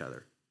about each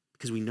other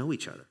because we know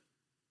each other.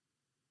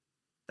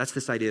 That's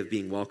this idea of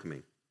being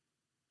welcoming.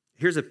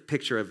 Here's a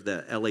picture of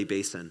the LA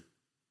basin.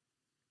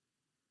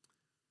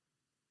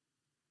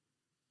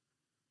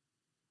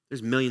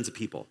 There's millions of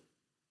people.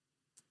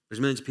 There's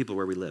millions of people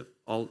where we live,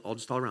 all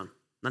around.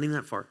 Not even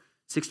that far.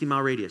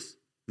 60-mile radius,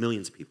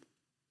 millions of people.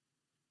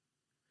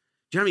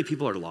 Do you know how many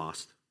people are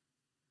lost?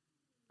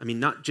 I mean,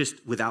 not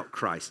just without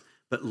Christ,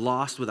 but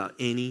lost without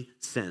any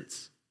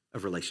sense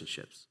of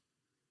relationships.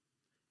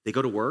 They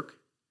go to work,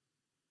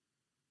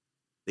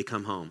 they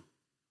come home,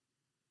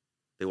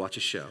 they watch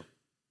a show,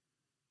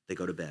 they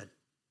go to bed,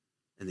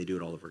 and they do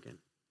it all over again.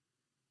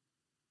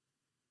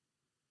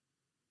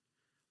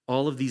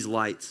 All of these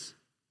lights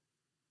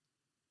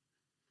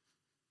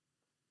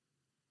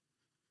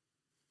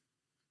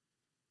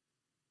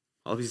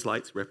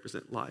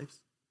represent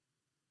lives.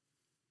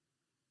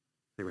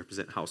 They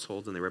represent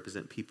households, and they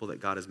represent people that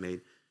God has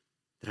made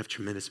that have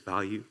tremendous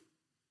value.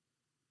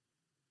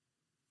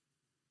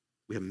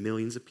 We have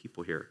millions of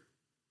people here,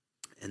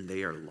 and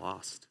they are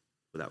lost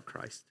without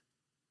Christ.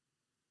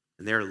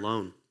 And they're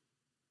alone.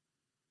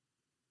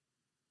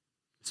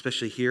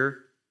 Especially here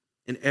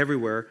and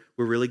everywhere,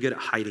 we're really good at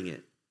hiding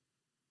it.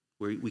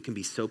 We can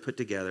be so put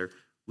together,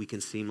 we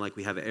can seem like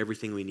we have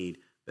everything we need,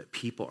 but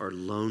people are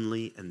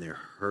lonely and they're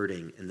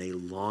hurting and they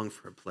long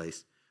for a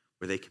place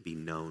where they can be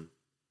known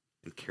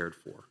and cared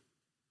for.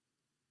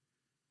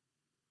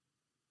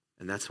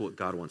 And that's what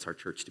God wants our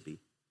church to be.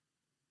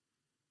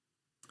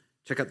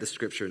 Check out this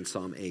scripture in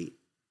Psalm 8. It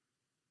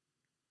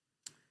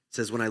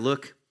says, when I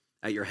look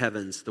at your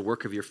heavens, the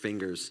work of your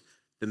fingers,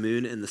 the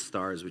moon and the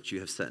stars which you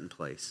have set in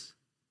place,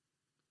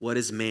 what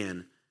is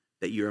man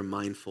that you are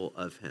mindful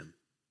of him,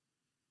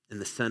 and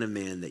the Son of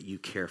Man that you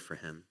care for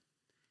him?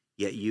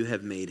 Yet you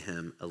have made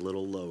him a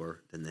little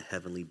lower than the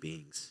heavenly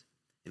beings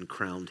and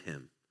crowned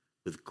him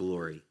with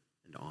glory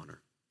and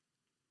honor.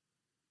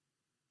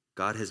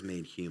 God has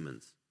made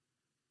humans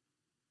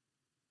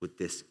with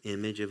this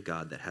image of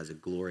God that has a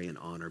glory and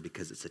honor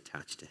because it's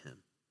attached to him.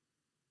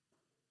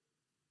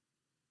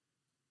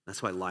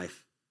 That's why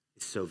life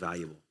is so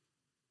valuable.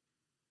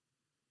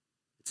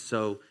 It's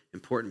so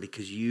important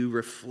because you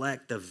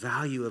reflect the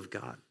value of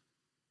God.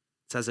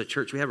 So as a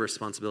church, we have a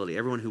responsibility.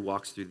 Everyone who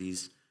walks through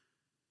these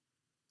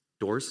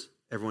doors,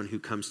 everyone who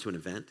comes to an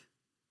event,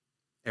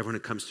 everyone who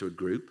comes to a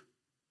group,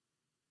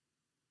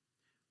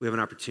 we have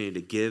an opportunity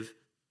to give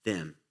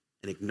them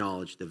and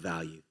acknowledge the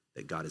value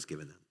that God has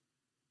given them.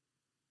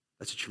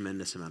 That's a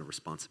tremendous amount of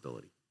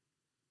responsibility.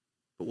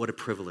 But what a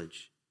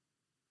privilege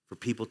for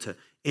people to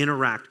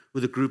interact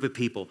with a group of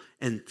people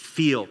and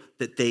feel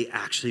that they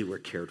actually were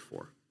cared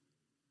for.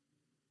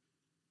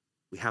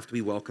 We have to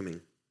be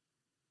welcoming.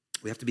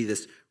 We have to be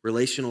this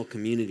relational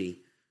community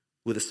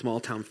with a small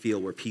town feel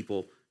where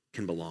people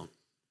can belong.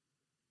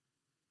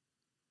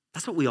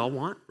 That's what we all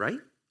want, right?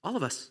 All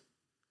of us.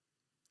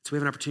 So we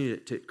have an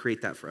opportunity to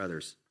create that for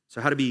others.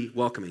 So how to be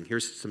welcoming?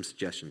 Here's some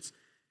suggestions.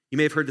 You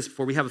may have heard this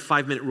before. We have a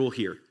 5-minute rule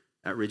here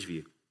at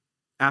Ridgeview.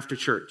 After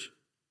church,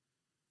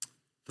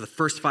 for the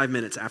first 5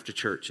 minutes after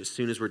church, as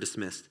soon as we're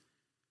dismissed,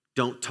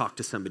 don't talk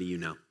to somebody you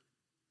know.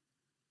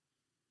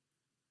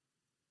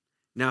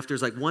 Now, if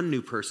there's like one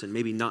new person,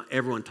 maybe not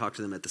everyone talk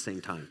to them at the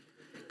same time.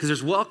 Because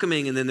there's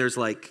welcoming and then there's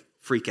like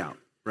freak out,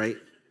 right?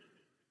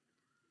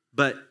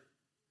 But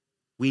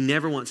we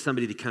never want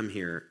somebody to come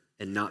here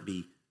and not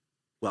be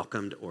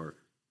welcomed or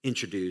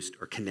introduced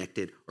or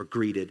connected or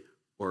greeted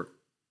or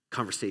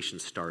conversation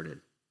started.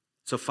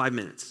 So 5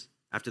 minutes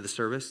after the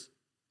service,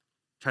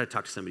 try to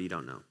talk to somebody you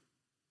don't know.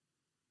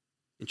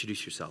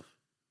 Introduce yourself.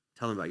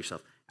 Tell them about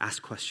yourself.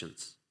 Ask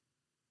questions.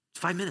 It's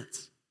 5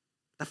 minutes.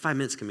 That 5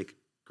 minutes can make a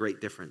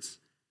great difference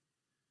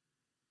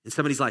in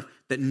somebody's life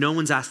that no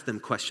one's asked them a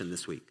question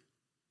this week.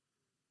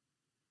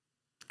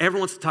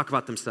 Everyone wants to talk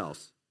about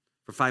themselves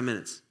for 5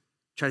 minutes.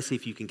 Try to see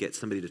if you can get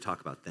somebody to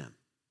talk about them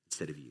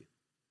instead of you.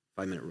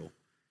 5-minute rule.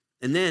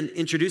 And then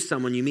introduce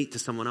someone you meet to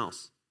someone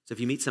else. So if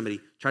you meet somebody,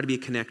 try to be a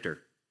connector.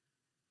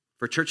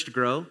 For a church to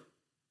grow,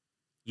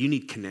 you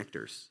need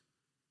connectors.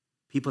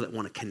 People that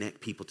want to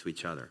connect people to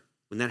each other.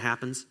 When that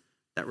happens,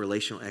 that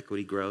relational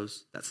equity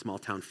grows, that small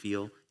town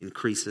feel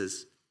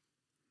increases,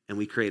 and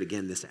we create,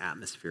 again, this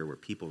atmosphere where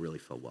people really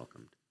feel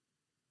welcomed.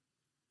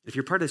 If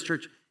you're part of this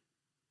church,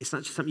 it's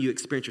not just something you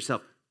experience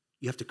yourself.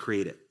 You have to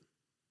create it,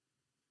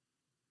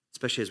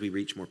 especially as we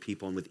reach more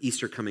people. And with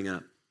Easter coming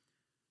up,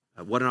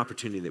 what an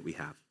opportunity that we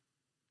have.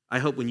 I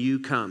hope when you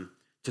come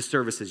to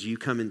services, you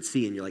come and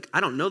see, and you're like, I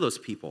don't know those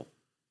people.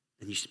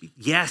 And you should be,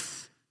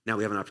 yes, now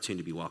we have an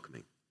opportunity to be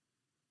welcoming.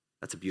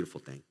 That's a beautiful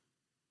thing.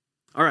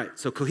 All right,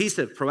 so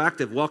cohesive,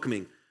 proactive,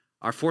 welcoming.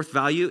 Our fourth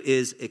value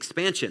is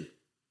expansion.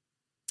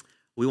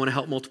 We want to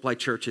help multiply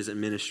churches and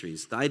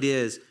ministries. The idea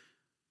is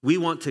we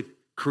want to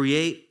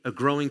create a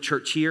growing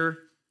church here,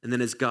 and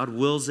then as God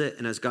wills it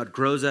and as God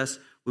grows us,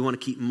 we want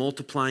to keep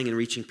multiplying and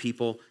reaching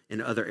people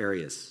in other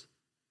areas.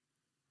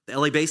 The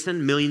LA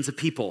Basin, millions of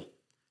people.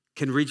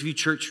 Can Ridgeview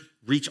Church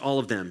reach all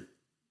of them?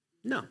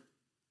 No.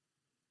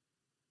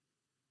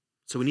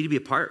 So we need to be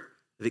a part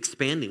of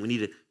expanding. We need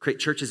to create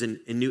churches in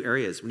new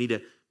areas. We need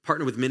to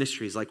partner with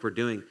ministries like we're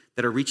doing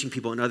that are reaching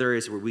people in other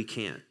areas where we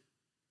can't.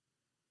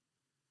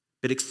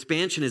 But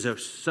expansion is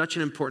such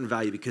an important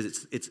value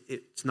because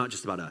it's not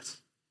just about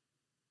us.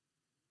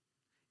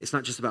 It's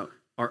not just about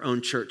our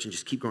own church and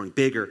just keep growing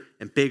bigger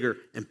and bigger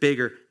and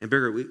bigger and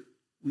bigger.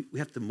 We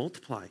have to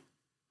multiply.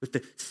 We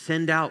have to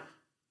send out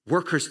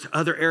workers to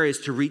other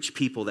areas to reach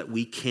people that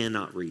we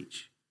cannot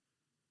reach.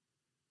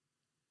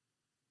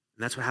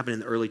 And that's what happened in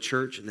the early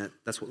church, and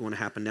that's what we want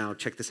to happen now.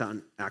 Check this out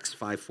in Acts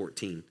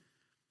 5:14.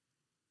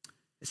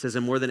 It says,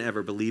 and more than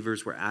ever,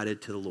 believers were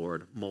added to the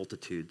Lord,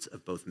 multitudes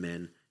of both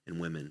men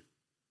and women.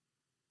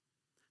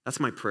 That's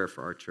my prayer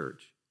for our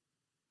church.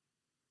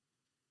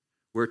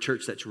 We're a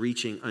church that's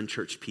reaching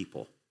unchurched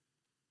people.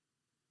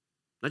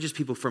 Not just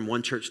people from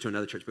one church to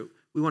another church, but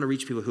we want to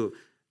reach people who have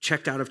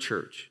checked out of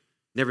church,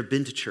 never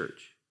been to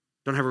church,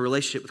 don't have a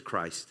relationship with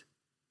Christ,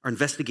 are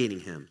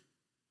investigating him.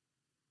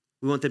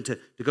 We want them to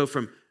go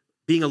from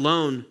being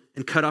alone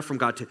and cut off from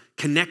God to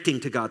connecting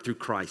to God through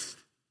Christ,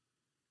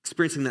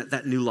 experiencing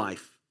that new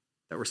life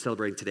that we're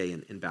celebrating today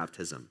in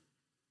baptism.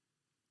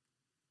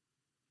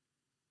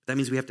 That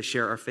means we have to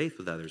share our faith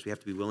with others. We have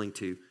to be willing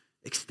to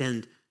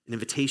extend an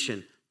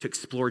invitation to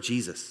explore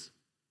Jesus,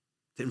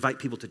 to invite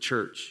people to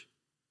church.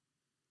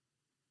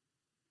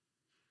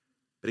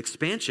 But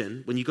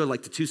expansion, when you go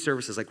like to 2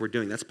 services like we're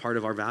doing, that's part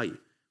of our value.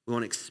 We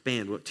want to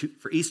expand.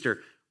 For Easter,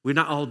 we're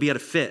not all be at a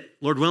fit.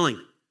 Lord willing,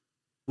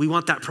 we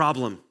want that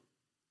problem.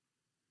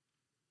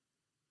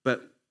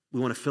 But we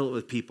want to fill it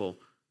with people.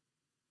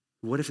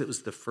 What if it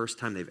was the first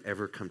time they've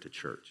ever come to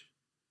church?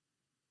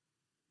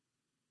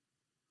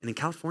 And in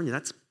California,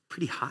 that's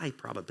pretty high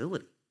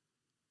probability.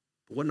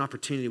 But what an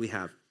opportunity we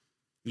have.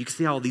 You can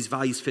see how all these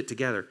values fit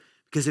together.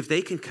 Because if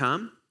they can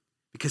come,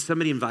 because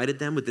somebody invited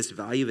them with this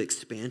value of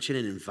expansion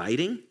and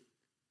inviting,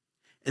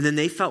 and then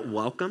they felt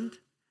welcomed,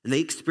 and they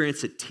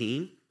experienced a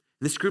team,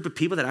 and this group of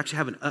people that actually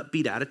have an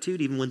upbeat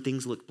attitude, even when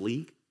things look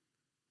bleak,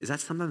 is that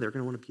something they're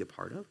going to want to be a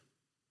part of?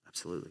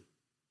 Absolutely.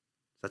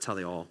 That's how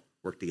they all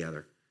work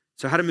together.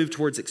 So how to move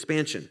towards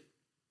expansion?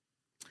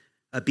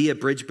 Be a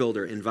bridge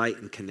builder, invite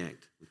and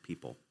connect with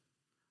people.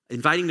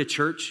 Inviting to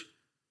church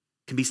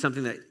can be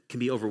something that can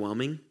be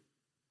overwhelming,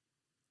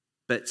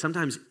 but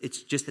sometimes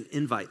it's just an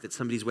invite that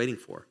somebody's waiting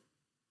for.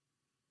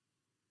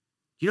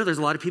 You know, there's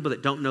a lot of people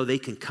that don't know they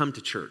can come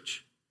to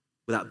church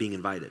without being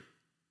invited.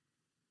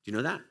 Do you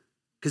know that?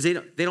 Because they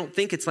don't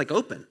think it's like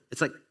open.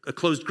 It's like a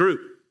closed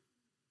group.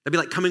 That'd be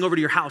like coming over to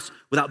your house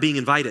without being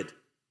invited.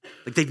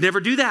 Like they'd never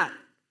do that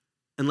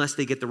unless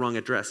they get the wrong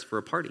address for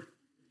a party,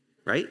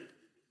 right?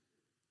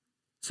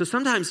 So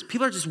sometimes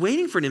people are just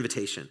waiting for an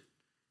invitation.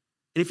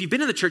 And if you've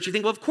been in the church, you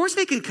think, well, of course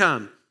they can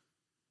come.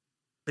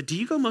 But do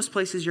you go most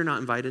places you're not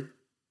invited?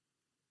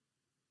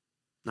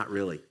 Not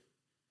really,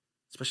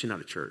 especially not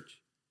a church.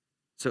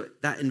 So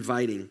that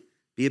inviting,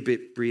 be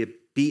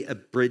a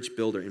bridge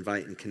builder,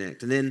 invite and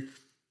connect. And then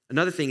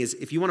another thing is,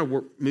 if you want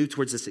to move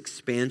towards this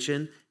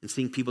expansion and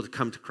seeing people to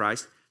come to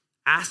Christ,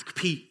 ask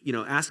God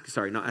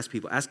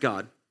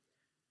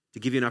to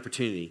give you an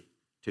opportunity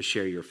to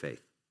share your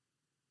faith.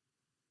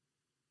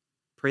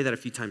 Pray that a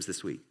few times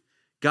this week.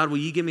 God, will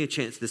you give me a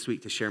chance this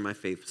week to share my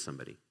faith with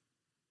somebody?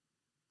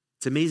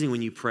 It's amazing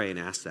when you pray and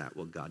ask that,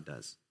 what God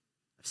does.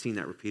 I've seen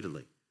that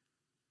repeatedly.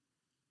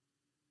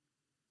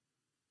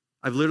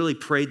 I've literally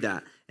prayed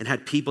that and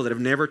had people that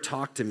have never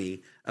talked to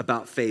me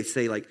about faith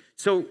say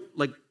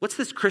what's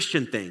this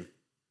Christian thing?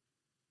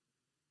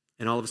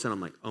 And all of a sudden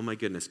I'm like, oh my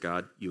goodness,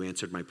 God, you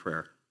answered my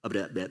prayer. What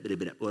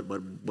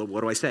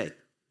do I say?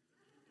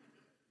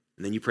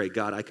 And then you pray,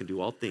 God, I can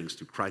do all things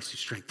through Christ who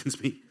strengthens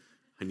me.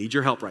 I need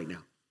your help right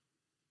now.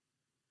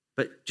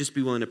 But just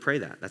be willing to pray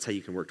that. That's how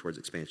you can work towards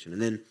expansion.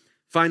 And then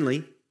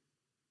finally,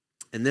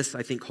 and this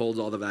I think holds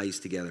all the values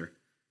together,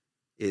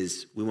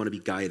 is we want to be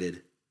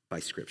guided by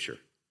Scripture.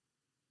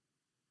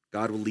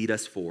 God will lead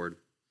us forward,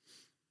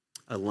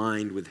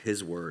 aligned with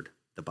his word,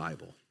 the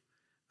Bible.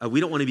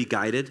 We don't want to be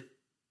guided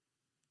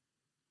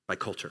by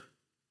culture.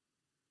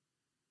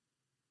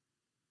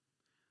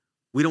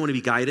 We don't want to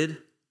be guided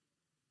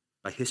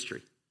by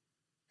history.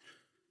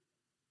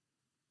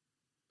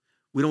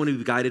 We don't want to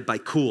be guided by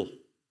cool.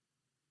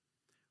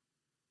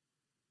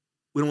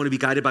 We don't want to be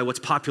guided by what's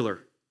popular.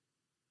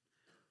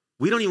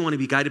 We don't even want to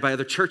be guided by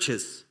other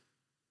churches.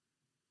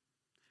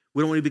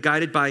 We don't want to be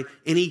guided by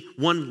any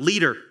one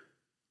leader.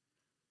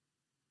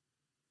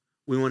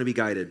 We want to be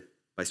guided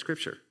by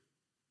Scripture,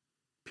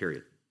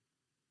 period.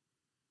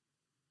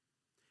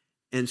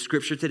 And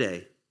Scripture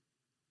today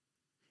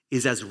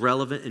is as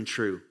relevant and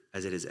true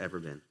as it has ever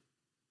been.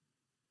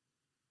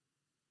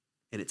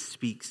 And it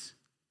speaks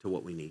to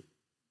what we need.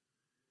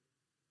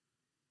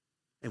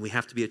 And we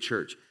have to be a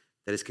church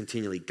that is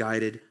continually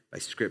guided by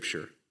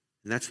Scripture.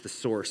 And that's the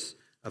source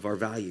of our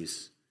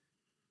values.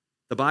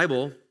 The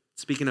Bible,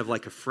 speaking of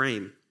like a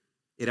frame,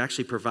 it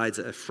actually provides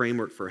a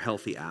framework for a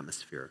healthy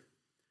atmosphere.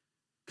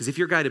 Because if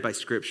you're guided by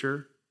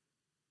Scripture,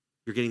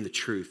 you're getting the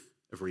truth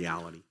of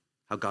reality,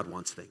 how God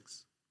wants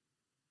things.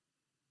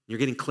 You're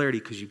getting clarity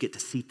because you get to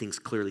see things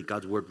clearly.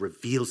 God's word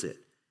reveals it.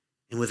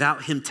 And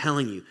without him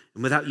telling you,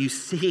 and without you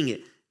seeing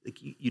it,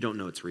 you don't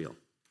know it's real.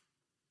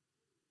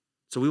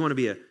 So we want to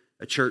be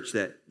a church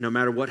that no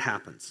matter what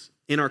happens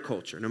in our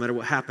culture, no matter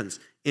what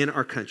happens in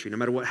our country, no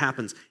matter what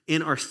happens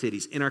in our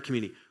cities, in our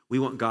community, we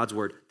want God's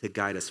word to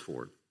guide us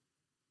forward.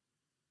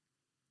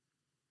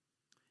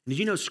 Did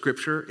you know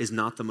Scripture is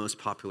not the most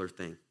popular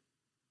thing?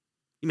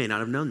 You may not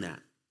have known that.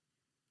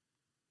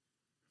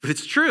 But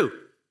it's true.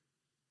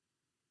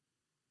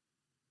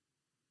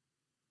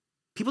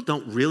 People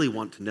don't really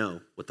want to know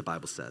what the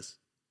Bible says.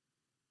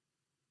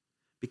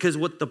 Because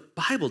what the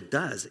Bible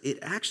does, it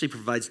actually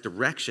provides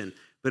direction,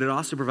 but it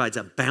also provides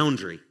a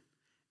boundary.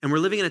 And we're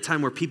living in a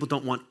time where people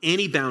don't want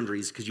any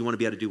boundaries because you want to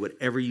be able to do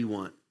whatever you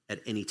want at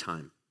any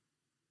time.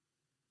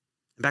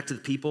 And back to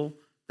the people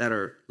that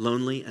are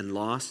lonely and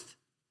lost,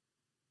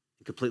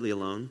 completely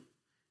alone,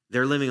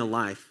 they're living a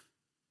life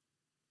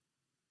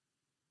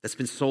that's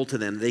been sold to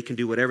them. They can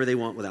do whatever they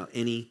want without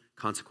any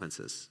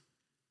consequences.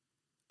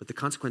 But the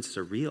consequences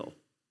are real.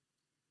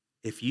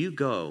 If you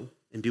go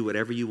and do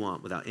whatever you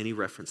want without any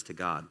reference to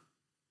God,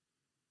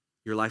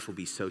 your life will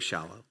be so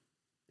shallow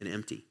and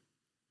empty.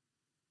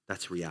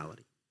 That's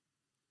reality.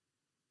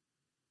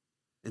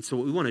 And so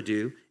what we want to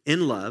do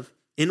in love,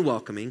 in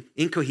welcoming,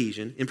 in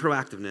cohesion, in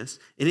proactiveness,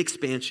 in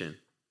expansion,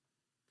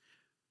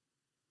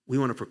 we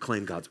want to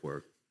proclaim God's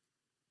word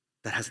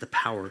that has the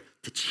power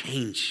to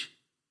change.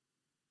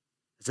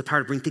 Has the power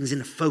to bring things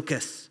into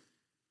focus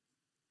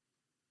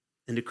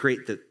and to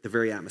create the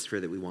very atmosphere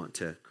that we want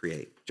to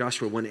create.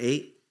 Joshua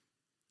 1:8,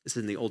 this is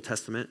in the Old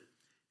Testament.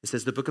 It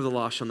says, the book of the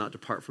law shall not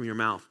depart from your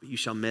mouth, but you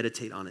shall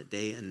meditate on it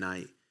day and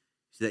night,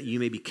 so that you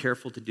may be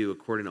careful to do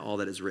according to all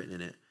that is written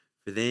in it.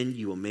 For then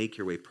you will make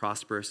your way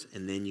prosperous,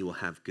 and then you will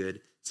have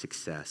good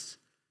success.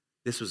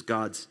 This was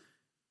God's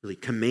really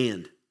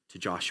command to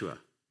Joshua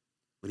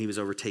when he was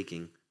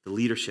overtaking the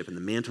leadership and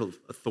the mantle of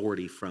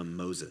authority from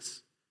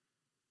Moses.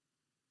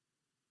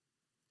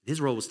 His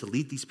role was to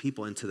lead these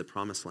people into the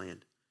promised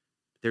land.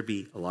 There'd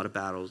be a lot of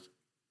battles,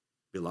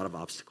 be a lot of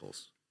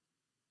obstacles.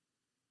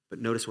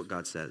 But notice what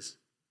God says.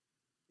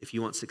 If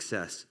you want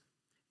success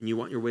and you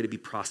want your way to be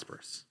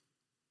prosperous,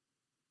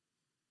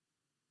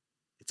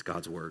 it's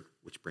God's word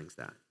which brings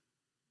that.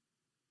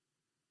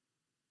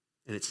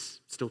 And it's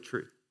still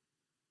true.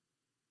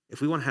 If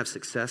we want to have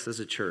success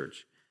as a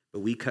church, but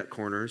we cut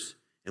corners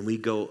and we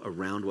go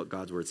around what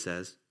God's word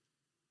says,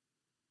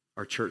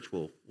 our church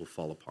will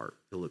fall apart.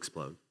 It'll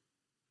explode.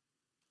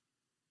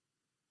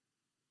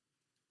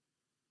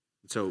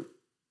 And so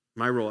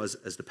my role as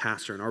the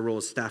pastor and our role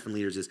as staff and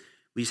leaders is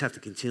we just have to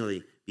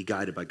continually be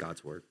guided by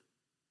God's word.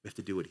 We have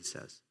to do what he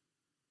says.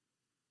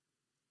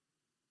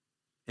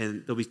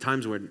 And there'll be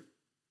times when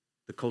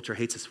the culture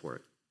hates us for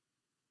it.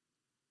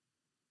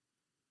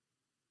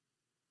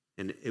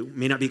 And it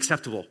may not be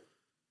acceptable to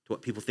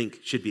what people think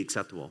should be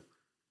acceptable.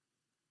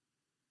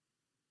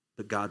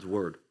 But God's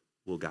word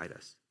will guide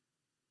us.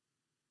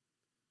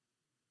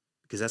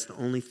 Because that's the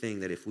only thing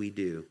that if we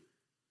do,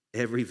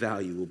 every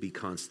value will be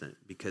constant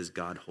because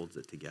God holds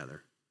it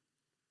together.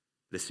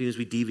 But as soon as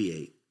we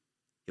deviate,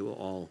 it will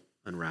all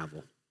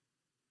unravel.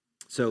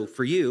 So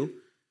for you,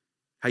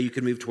 how you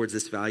can move towards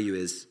this value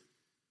is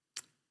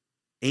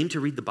aim to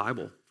read the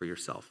Bible for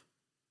yourself.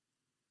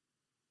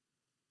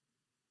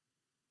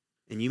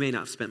 And you may not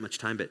have spent much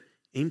time, but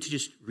aim to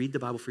just read the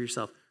Bible for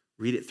yourself.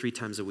 Read it 3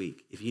 times a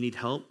week. If you need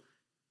help,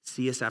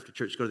 see us after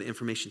church. Go to the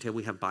information table.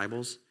 We have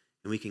Bibles,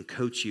 and we can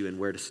coach you in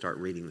where to start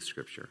reading the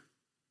scripture.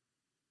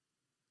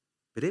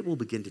 But it will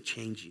begin to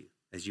change you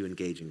as you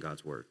engage in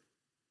God's word.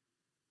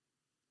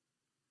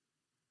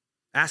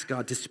 Ask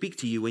God to speak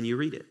to you when you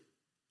read it.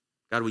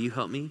 God, will you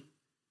help me?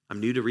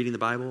 I'm new to reading the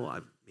Bible.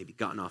 I've maybe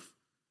gotten off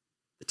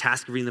the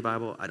task of reading the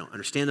Bible. I don't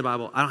understand the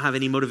Bible. I don't have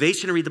any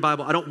motivation to read the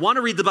Bible. I don't want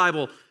to read the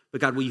Bible. But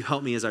God, will you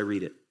help me as I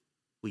read it?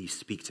 Will you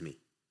speak to me?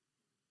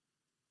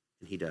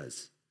 And he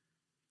does.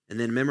 And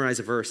then memorize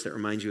a verse that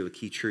reminds you of a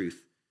key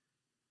truth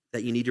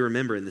that you need to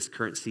remember in this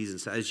current season.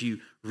 So as you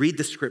read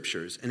the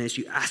scriptures and as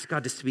you ask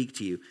God to speak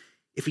to you,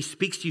 if he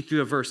speaks to you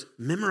through a verse,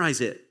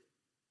 memorize it.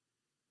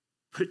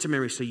 Put it to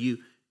memory so you,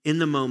 in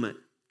the moment,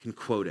 can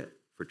quote it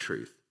for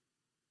truth.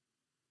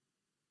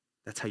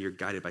 That's how you're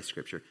guided by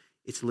scripture.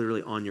 It's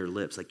literally on your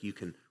lips, like you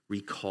can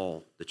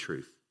recall the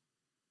truth.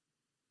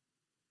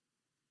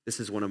 This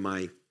is one of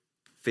my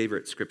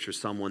favorite scriptures,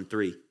 Psalm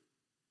 1:3.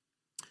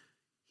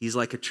 He's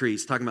like a tree.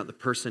 He's talking about the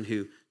person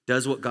who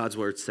does what God's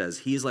word says.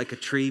 He is like a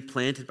tree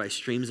planted by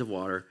streams of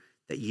water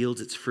that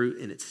yields its fruit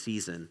in its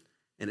season,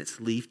 and its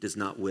leaf does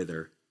not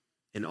wither.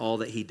 In all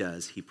that he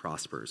does, he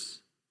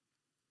prospers.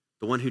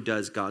 The one who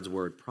does God's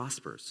word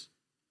prospers.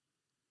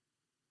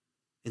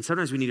 And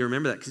sometimes we need to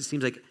remember that because it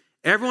seems like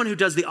everyone who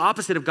does the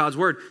opposite of God's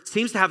word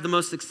seems to have the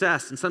most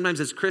success. And sometimes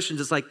as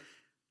Christians, it's like,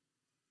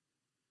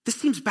 this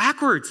seems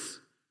backwards.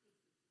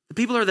 The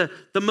people who are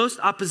the most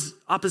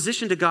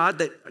opposition to God,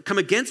 that come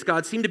against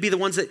God, seem to be the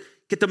ones that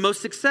get the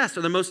most success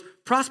or the most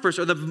prosperous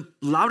or the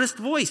loudest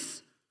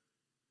voice.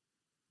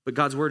 But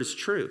God's word is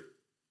true.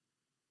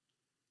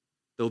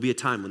 There will be a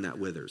time when that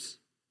withers,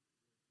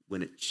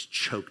 when it's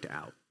choked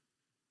out.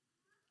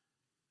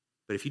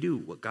 But if you do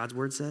what God's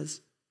word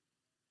says,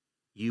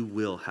 you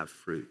will have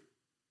fruit.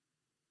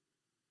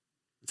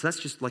 So that's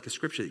just like a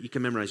scripture that you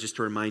can memorize just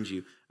to remind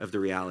you of the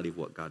reality of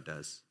what God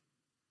does.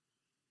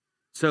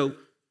 So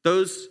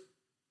those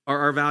are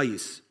our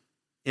values.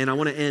 And I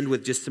want to end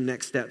with just some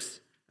next steps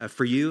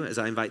for you as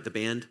I invite the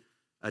band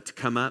to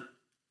come up.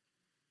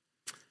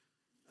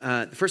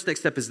 The first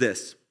next step is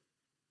this.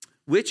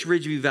 Which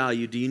Ridgeview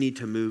value do you need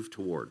to move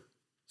toward?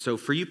 So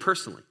for you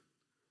personally,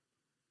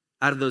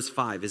 out of those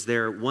 5, is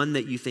there one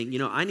that you think,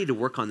 I need to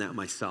work on that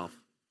myself?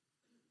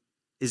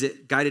 Is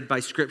it guided by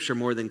scripture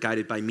more than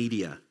guided by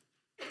media?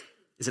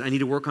 Is it I need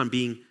to work on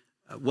being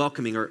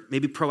welcoming or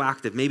maybe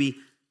proactive? Maybe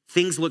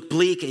things look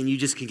bleak and you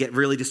just can get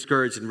really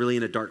discouraged and really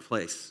in a dark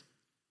place.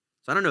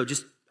 So I don't know,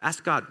 just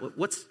ask God,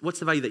 what's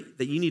the value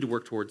that you need to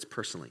work towards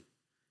personally?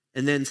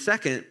 And then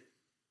second,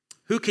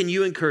 who can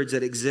you encourage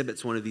that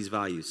exhibits one of these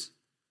values?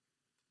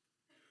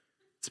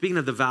 Speaking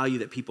of the value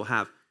that people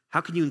have, how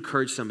can you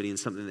encourage somebody in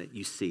something that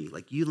you see?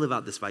 Like, you live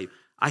out this value.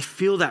 I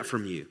feel that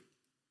from you.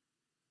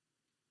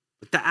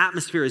 But the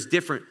atmosphere is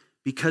different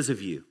because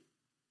of you.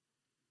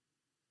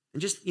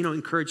 And just,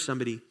 encourage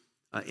somebody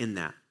in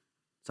that.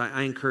 So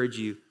I encourage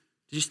you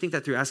So just think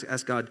that through.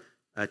 Ask God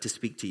to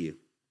speak to you.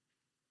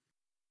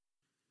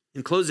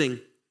 In closing,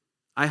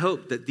 I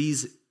hope that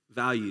these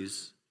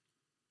values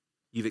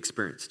you've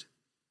experienced.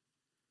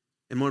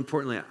 And more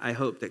importantly, I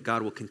hope that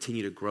God will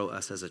continue to grow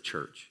us as a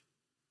church.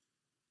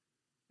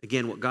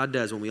 Again, what God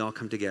does when we all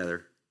come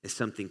together is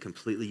something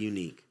completely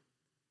unique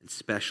and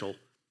special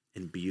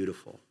and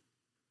beautiful.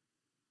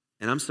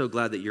 And I'm so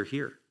glad that you're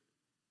here,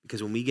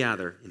 because when we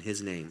gather in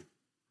his name,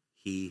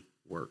 he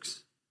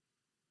works.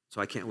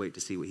 So I can't wait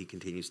to see what he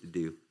continues to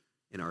do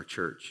in our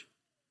church.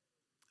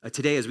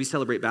 Today, as we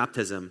celebrate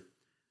baptism,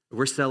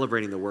 we're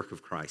celebrating the work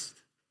of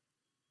Christ.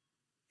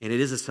 And it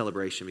is a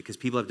celebration because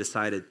people have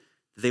decided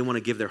that they want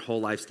to give their whole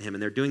lives to him,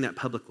 and they're doing that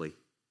publicly.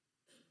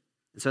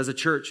 And so as a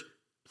church,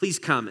 please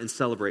come and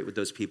celebrate with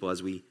those people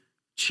as we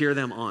cheer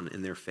them on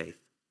in their faith.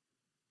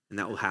 And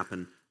that will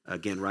happen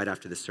again right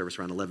after this service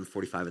around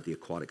 11:45 at the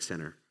Aquatic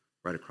Center,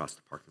 right across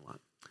the parking lot.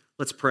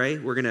 Let's pray.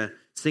 We're going to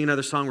sing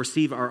another song,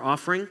 receive our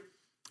offering,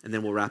 and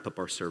then we'll wrap up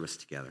our service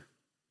together.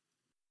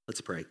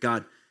 Let's pray.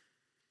 God,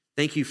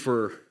 thank you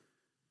for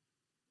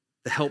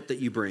the help that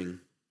you bring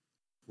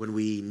when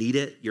we need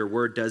it. Your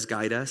word does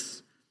guide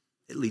us.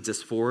 It leads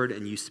us forward,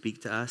 and you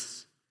speak to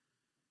us.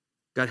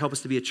 God, help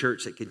us to be a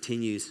church that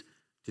continues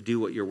to do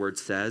what your word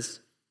says.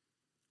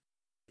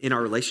 In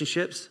our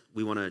relationships,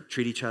 we want to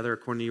treat each other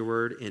according to your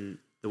word. In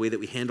the way that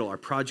we handle our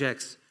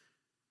projects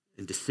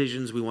and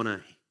decisions, we want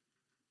to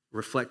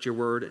reflect your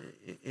word.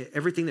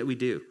 Everything that we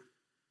do.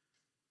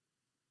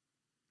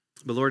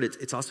 But Lord,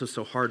 it's also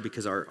so hard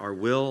because our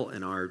will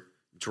and our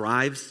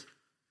drives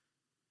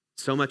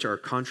so much are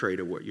contrary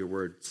to what your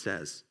word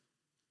says.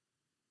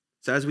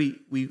 So as we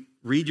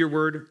read your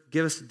word,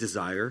 give us a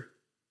desire.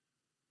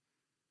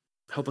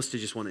 Help us to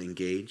just want to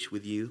engage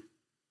with you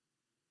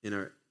in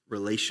a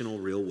relational,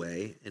 real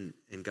way. And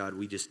God,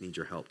 we just need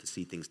your help to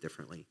see things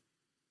differently.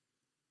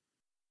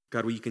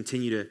 God, will you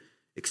continue to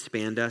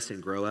expand us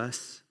and grow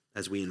us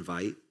as we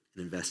invite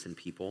and invest in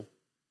people?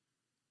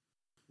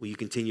 Will you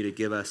continue to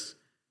give us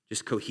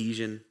just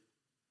cohesion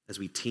as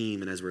we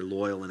team and as we're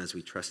loyal and as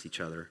we trust each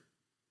other?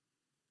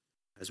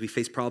 As we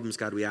face problems,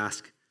 God, we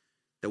ask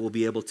that we'll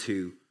be able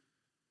to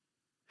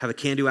have a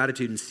can-do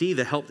attitude and see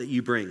the help that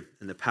you bring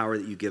and the power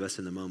that you give us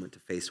in the moment to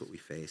face what we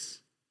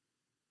face.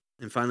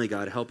 And finally,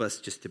 God, help us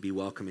just to be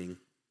welcoming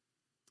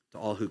to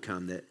all who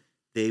come, that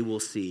they will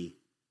see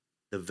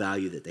the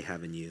value that they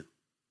have in you.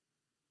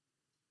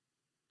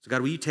 So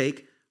God, will you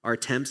take our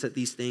attempts at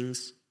these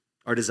things,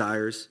 our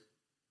desires,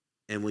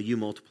 and will you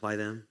multiply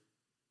them?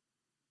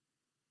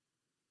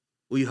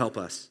 Will you help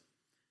us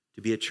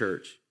to be a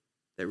church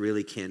that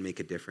really can make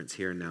a difference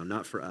here and now,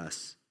 not for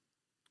us,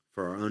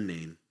 for our own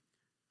name,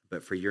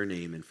 but for your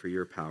name and for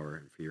your power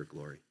and for your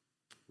glory.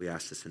 We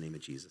ask this in the name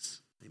of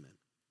Jesus. Amen.